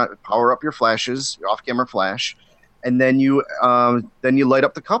power up your flashes, your off-camera flash, and then you light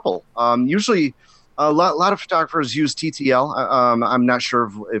up the couple. Usually. A lot of photographers use TTL. I'm not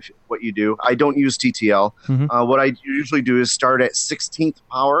sure if what you do. I don't use TTL. Mm-hmm. What I usually do is start at 16th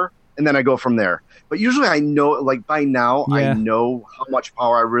power and then I go from there. But usually I know, like by now, Yeah. I know how much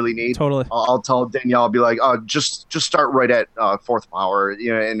power I really need. Totally. I'll tell Danielle, I'll be like, oh, just start right at fourth power,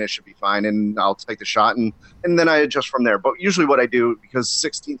 you know, and it should be fine. And I'll take the shot, and then I adjust from there. But usually what I do, because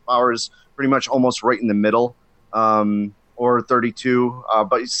 16th power is pretty much almost right in the middle, or 32,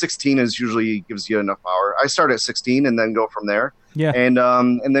 but 16 is usually gives you enough power. I start at 16 and then go from there. Yeah. And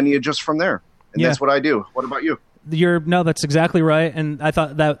then you adjust from there. And Yeah. that's what I do. What about you? No, that's exactly right. And I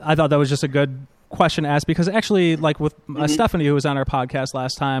thought that was just a good question to ask, because actually, like with Stephanie, who was on our podcast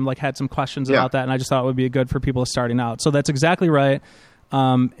last time, like had some questions about that, and I just thought it would be good for people starting out. So that's exactly right.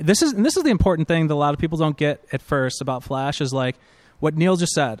 This is the important thing that a lot of people don't get at first about Flash, is like what Neil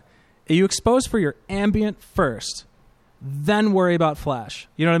just said. You expose for your ambient first, then worry about Flash.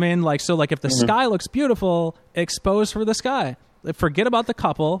 You know what I mean? Like, so like if the sky looks beautiful, expose for the sky. Forget about the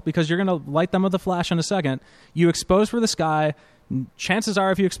couple, because you're going to light them with a flash in a second. You expose for the sky. Chances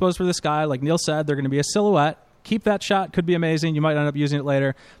are, if you expose for the sky, like Neil said, they're going to be a silhouette. Keep that shot. Could be amazing. You might end up using it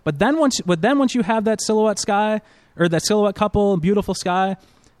later. But then once you have that silhouette sky, or that silhouette couple, beautiful sky,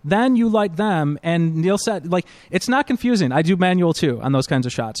 then you light them. And Neil said, like, it's not confusing. I do manual too on those kinds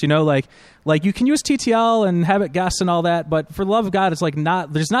of shots. You know, like you can use TTL and have it guess and all that, but for the love of God, it's like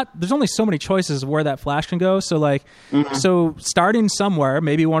there's only so many choices of where that flash can go. So like, so starting somewhere,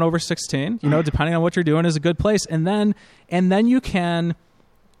 maybe 1/16, you know, depending on what you're doing, is a good place. And then you can,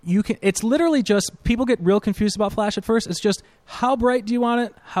 it's literally just, people get real confused about Flash at first. It's just, how bright do you want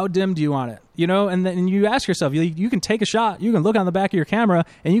it? How dim do you want it? You know, and then you ask yourself, you can take a shot, you can look on the back of your camera,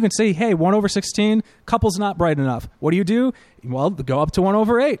 and you can say, hey, 1/16, couple's not bright enough. What do? Well, go up to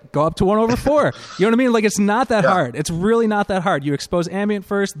 1/8, go up to 1/4. You know what I mean? Like, it's not that hard. It's really not that hard. You expose ambient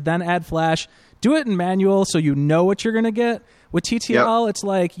first, then add Flash. Do it in manual so you know what you're going to get. With TTL, it's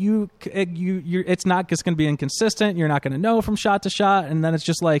like it's not just going to be inconsistent. You're not going to know from shot to shot, and then it's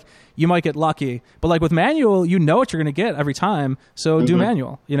just like you might get lucky. But like with manual, you know what you're going to get every time. So do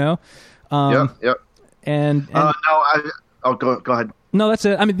manual. You know. Yep. And no, go ahead. No, that's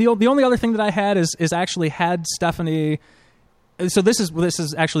it. I mean, the only other thing that I had is actually had Stephanie. So this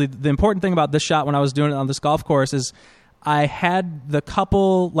is actually the important thing about this shot when I was doing it on this golf course is I had the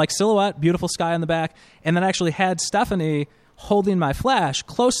couple, like, silhouette, beautiful sky in the back, and then I actually had Stephanie holding my flash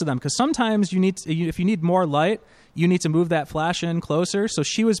close to them, because sometimes if you need more light, you need to move that flash in closer. So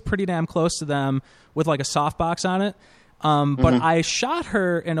she was pretty damn close to them with like a softbox on it. But I shot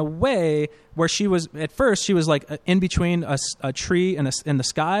her in a way where at first she was like in between a tree and the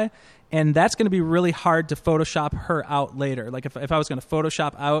sky. And that's going to be really hard to Photoshop her out later. Like if I was going to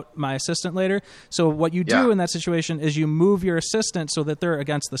Photoshop out my assistant later. So what you do in that situation is you move your assistant so that they're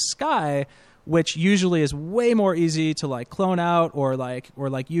against the sky, which usually is way more easy to like clone out or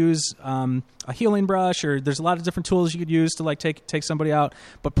use a healing brush, or there's a lot of different tools you could use to like take somebody out,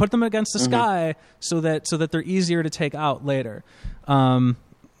 but put them against the sky so that they're easier to take out later.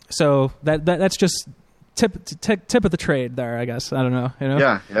 So that's just tip of the trade there, I guess. I don't know. You know?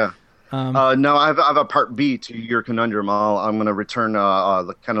 Yeah. No, I have a part B to your conundrum. I'm going to return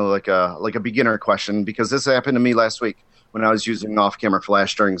kind of like a beginner question, because this happened to me last week when I was using off-camera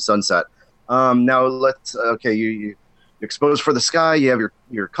flash during sunset. Now you expose for the sky. You have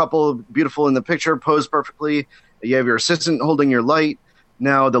your couple beautiful in the picture, posed perfectly. You have your assistant holding your light.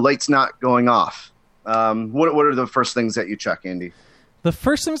 Now the light's not going off. What are the first things that you check, Andy? The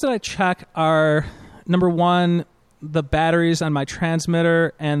first things that I check are, number one, the batteries on my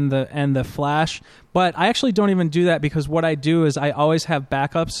transmitter and the flash. But I actually don't even do that, because what I do is I always have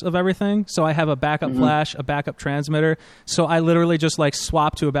backups of everything. So I have a backup flash, a backup transmitter. So I literally just like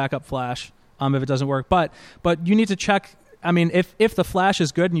swap to a backup flash if it doesn't work. But you need to check. I mean, if the flash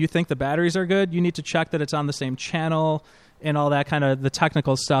is good and you think the batteries are good, you need to check that it's on the same channel and all that kind of the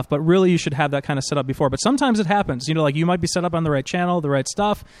technical stuff. But really, you should have that kind of set up before. But sometimes it happens. You know, like you might be set up on the right channel, the right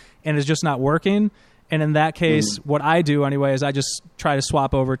stuff, and it's just not working. And in that case, what I do anyway is I just try to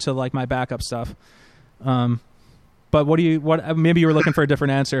swap over to like my backup stuff. But maybe you were looking for a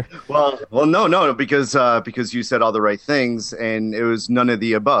different answer. Well, no, because you said all the right things and it was none of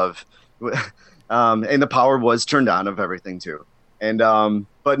the above. And the power was turned on of everything too. And,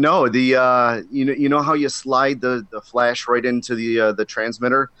 but no, you know how you slide the flash right into the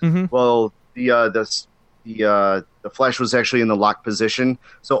transmitter? Well, the flash was actually in the lock position,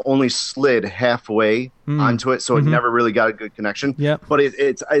 so only slid halfway onto it, so it never really got a good connection. But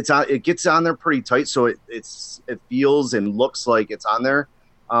it gets on there pretty tight, so it feels and looks like it's on there.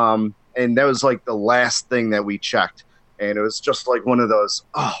 And that was like the last thing that we checked. And it was just like one of those,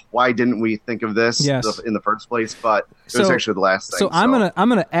 oh, why didn't we think of this Yes. in the first place? But it was actually the last thing. So I'm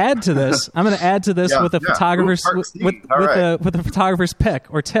gonna add to this. I'm gonna add to this with a photographer's with a photographer's pick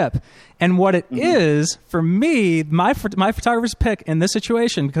or tip. And what it is for me, my photographer's pick in this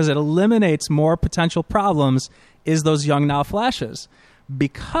situation, because it eliminates more potential problems, is those Young Now flashes.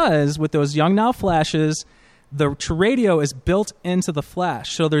 Because with those Young Now flashes, the radio is built into the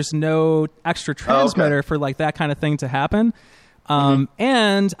flash, so there's no extra transmitter for like that kind of thing to happen.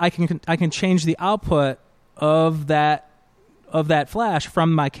 And I can change the output of that flash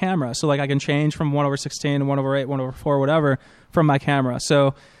from my camera. So like I can change from 1/16 to 1/8, 1/4, whatever from my camera.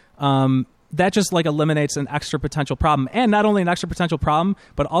 So that just like eliminates an extra potential problem, and not only an extra potential problem,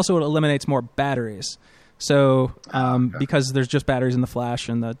 but also it eliminates more batteries. So because there's just batteries in the flash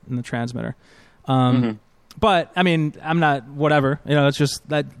and the transmitter. But I mean, I'm not whatever. You know, it's just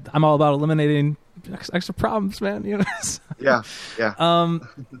that I'm all about eliminating extra problems, man. You know. Yeah.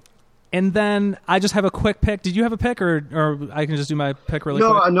 And then I just have a quick pick. Did you have a pick, or I can just do my pick really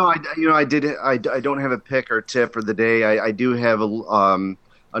quick? No. I did it. I don't have a pick or tip for the day. I do have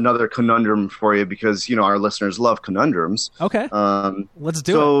another conundrum for you because our listeners love conundrums. Okay. Let's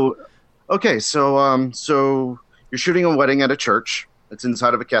do it. Okay. So you're shooting a wedding at a church. It's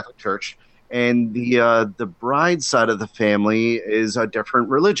inside of a Catholic church. And the bride side of the family is a different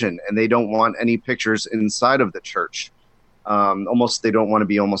religion, and they don't want any pictures inside of the church. They don't want to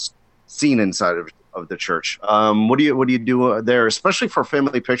be seen inside of the church. What do you do there, especially for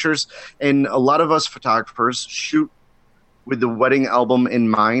family pictures? And a lot of us photographers shoot with the wedding album in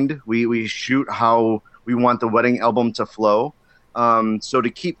mind. We shoot how we want the wedding album to flow. So to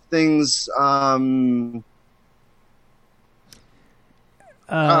keep things.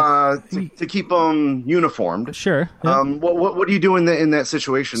 To keep them uniformed. Sure. Yeah. What do you do in that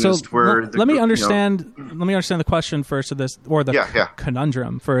situation? So let me understand. Let me understand the question first of this, or the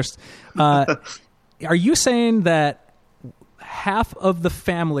conundrum first. Are you saying that half of the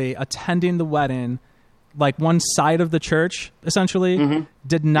family attending the wedding, like one side of the church, essentially,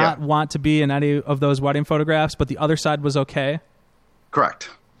 did not want to be in any of those wedding photographs, but the other side was okay? Correct.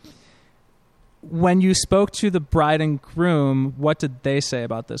 When you spoke to the bride and groom, what did they say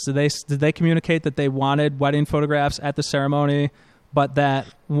about this? Did they communicate that they wanted wedding photographs at the ceremony, but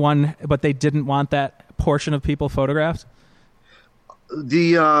they didn't want that portion of people photographed?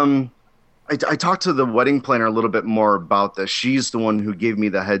 I talked to the wedding planner a little bit more about this. She's the one who gave me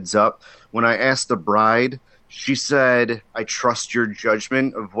the heads up. When I asked the bride, she said, "I trust your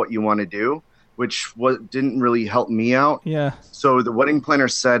judgment of what you want to do," which didn't really help me out. Yeah. So the wedding planner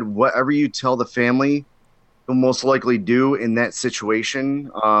said, whatever you tell the family, they'll most likely do in that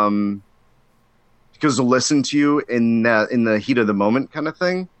situation, because they'll listen to you in the heat of the moment kind of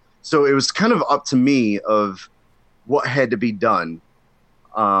thing. So it was kind of up to me of what had to be done.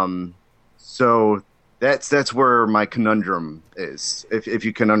 So that's where my conundrum is, if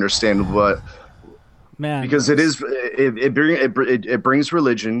you can understand what. Man, because it brings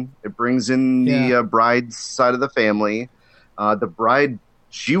religion. It brings in the bride's side of the family. The bride,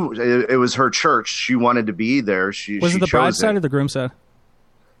 it was her church. She wanted to be there. Was it the bride's side or the groom's side?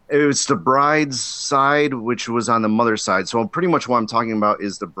 It was the bride's side, which was on the mother's side. So pretty much what I'm talking about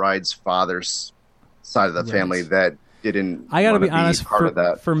is the bride's father's side of the family that didn't. I got to be honest. Part of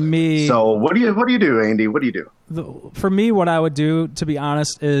that for me. So what do you do, Andy? What do you do? For me, what I would do, to be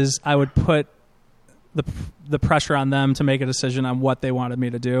honest, is I would put the pressure on them to make a decision on what they wanted me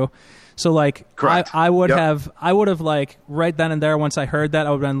to do. So like I would have like right then and there, once I heard that,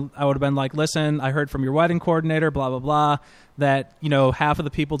 I would have been like, listen, I heard from your wedding coordinator, blah, blah, blah, that, half of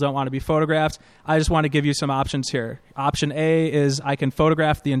the people don't want to be photographed. I just want to give you some options here. Option A is I can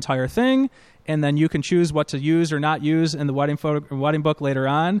photograph the entire thing, and then you can choose what to use or not use in the wedding book later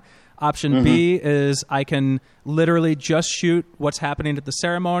on. Option B is I can literally just shoot what's happening at the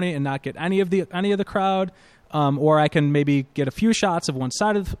ceremony and not get any of the crowd, or I can maybe get a few shots of one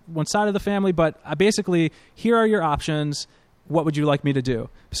side of the family. But basically, here are your options. What would you like me to do?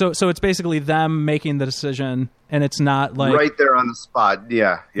 So it's basically them making the decision, and it's not like right there on the spot.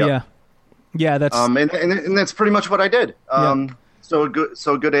 Yeah. That's and that's pretty much what I did. So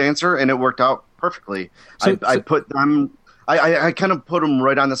good answer, and it worked out perfectly. I put them. I kind of put them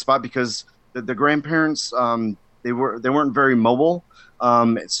right on the spot because the grandparents they weren't very mobile.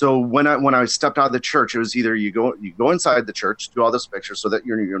 So when I stepped out of the church, it was either you go inside the church, do all those pictures so that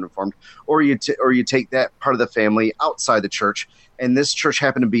you're uniformed, or you take that part of the family outside the church. And this church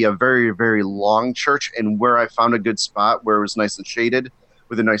happened to be a very, very long church, and where I found a good spot where it was nice and shaded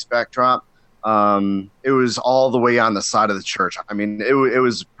with a nice backdrop. It was all the way on the side of the church. I mean, it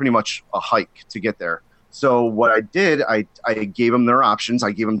was pretty much a hike to get there. So what I did, I gave them their options.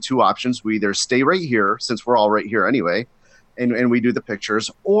 I gave them 2 options. We either stay right here, since we're all right here anyway, and we do the pictures,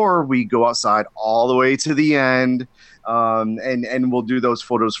 or we go outside all the way to the end, and we'll do those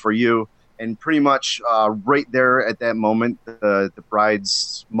photos for you. And pretty much right there at that moment, the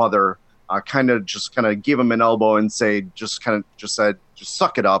bride's mother kind of gave him an elbow and said, just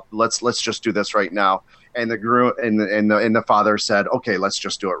suck it up. Let's just do this right now. And the groom and the father said, okay, let's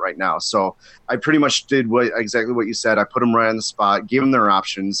just do it right now. So I pretty much did exactly what you said. I put them right on the spot, gave them their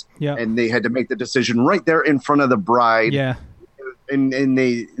options, and they had to make the decision right there in front of the bride. Yeah. And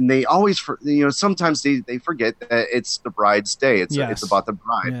they always, sometimes they forget that it's the bride's day. It's about the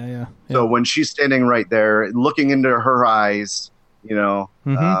bride. Yeah. So when she's standing right there, looking into her eyes,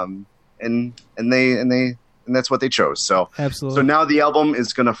 and that's what they chose. So absolutely. So now the album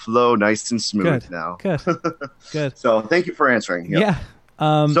is going to flow nice and smooth now. Good. So thank you for answering. Yep. Yeah.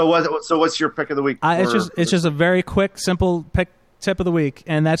 So what's your pick of the week? It's just a very quick, simple tip of the week,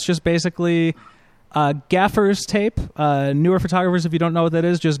 and that's just basically gaffer's tape. Newer photographers, if you don't know what that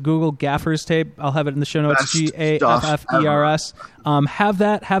is, just Google gaffer's tape. I'll have it in the show notes. GAFFERS.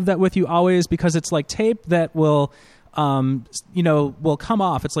 Have that with you always, because it's like tape that will come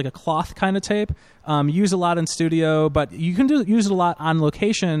off. It's like a cloth kind of tape. Use a lot in studio, but you can use it a lot on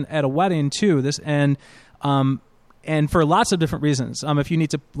location at a wedding too. And for lots of different reasons. If you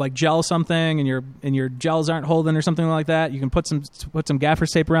need to like gel something and your gels aren't holding or something like that, you can put some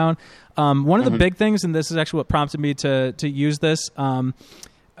gaffer's tape around. One of the big things, and this is actually what prompted me to use this, or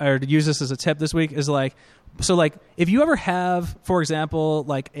to use this as a tip this week, is if you ever have, for example,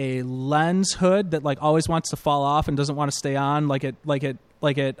 like a lens hood that like always wants to fall off and doesn't want to stay on, the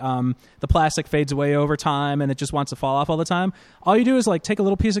plastic fades away over time and it just wants to fall off all the time. All you do is like take a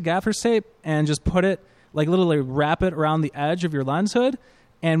little piece of gaffer's tape and just put it, like literally wrap it around the edge of your lens hood.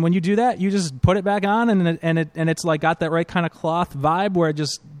 And when you do that, you just put it back on, and it's like got that right kind of cloth vibe where it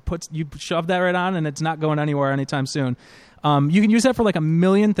just you shove that right on and it's not going anywhere anytime soon. You can use that for like a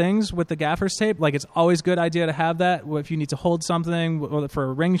million things with the gaffer's tape. Like it's always a good idea to have that if you need to hold something for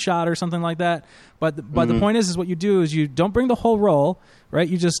a ring shot or something like that. But the point is what you do is you don't bring the whole roll, right?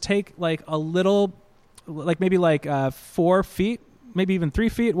 You just take like a little, like maybe like 4 feet, maybe even 3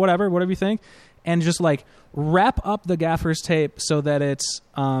 feet, whatever you think, and just like wrap up the gaffer's tape so that it's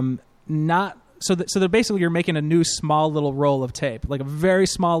not. So that basically you're making a new small little roll of tape, like a very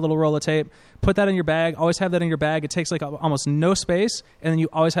small little roll of tape. Put that in your bag. Always have that in your bag. It takes like almost no space, and then you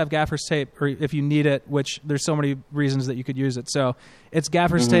always have gaffer's tape, or if you need it, which there's so many reasons that you could use it. So it's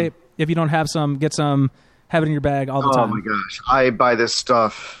gaffer's tape. If you don't have some, get some. Have it in your bag all the time. Oh my gosh, I buy this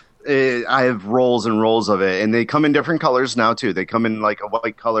stuff. I have rolls and rolls of it, and they come in different colors now too. They come in like a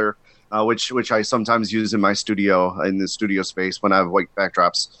white color, which I sometimes use in my studio, in the studio space when I have white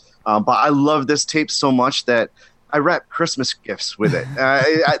backdrops. But I love this tape so much that I wrap Christmas gifts with it.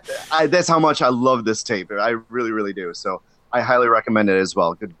 That's how much I love this tape. I really, really do. So I highly recommend it as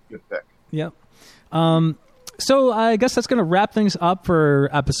well. Good pick. Yep. So I guess that's going to wrap things up for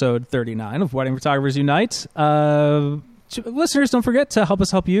episode 39 of Wedding Photographers Unite. Listeners, don't forget to help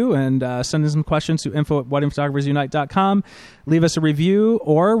us help you, and send in some questions to info@weddingphotographersunite.com. Leave us a review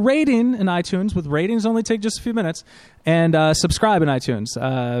or a rating in iTunes. With ratings only take just a few minutes. And subscribe in iTunes.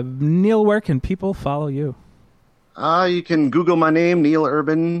 Neil, where can people follow you? You can Google my name, Neil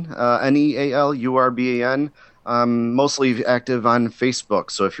Urban, Nealurban. I'm mostly active on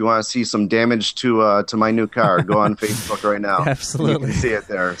Facebook, so if you want to see some damage to my new car, go on Facebook right now. Absolutely. You can see it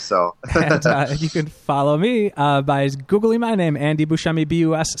there. So and, you can follow me by Googling my name, Andy Buscemi,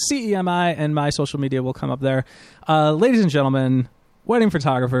 Buscemi, and my social media will come up there. Ladies and gentlemen, wedding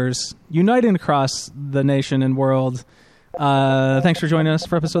photographers, uniting across the nation and world, thanks for joining us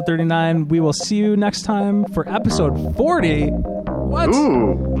for episode 39. We will see you next time for episode 40. What?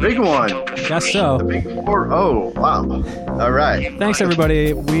 Ooh, big one. Guess so. The big 4. Oh, wow. All right. Thanks,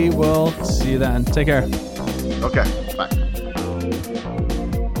 everybody. We will see you then. Take care. Okay. Bye.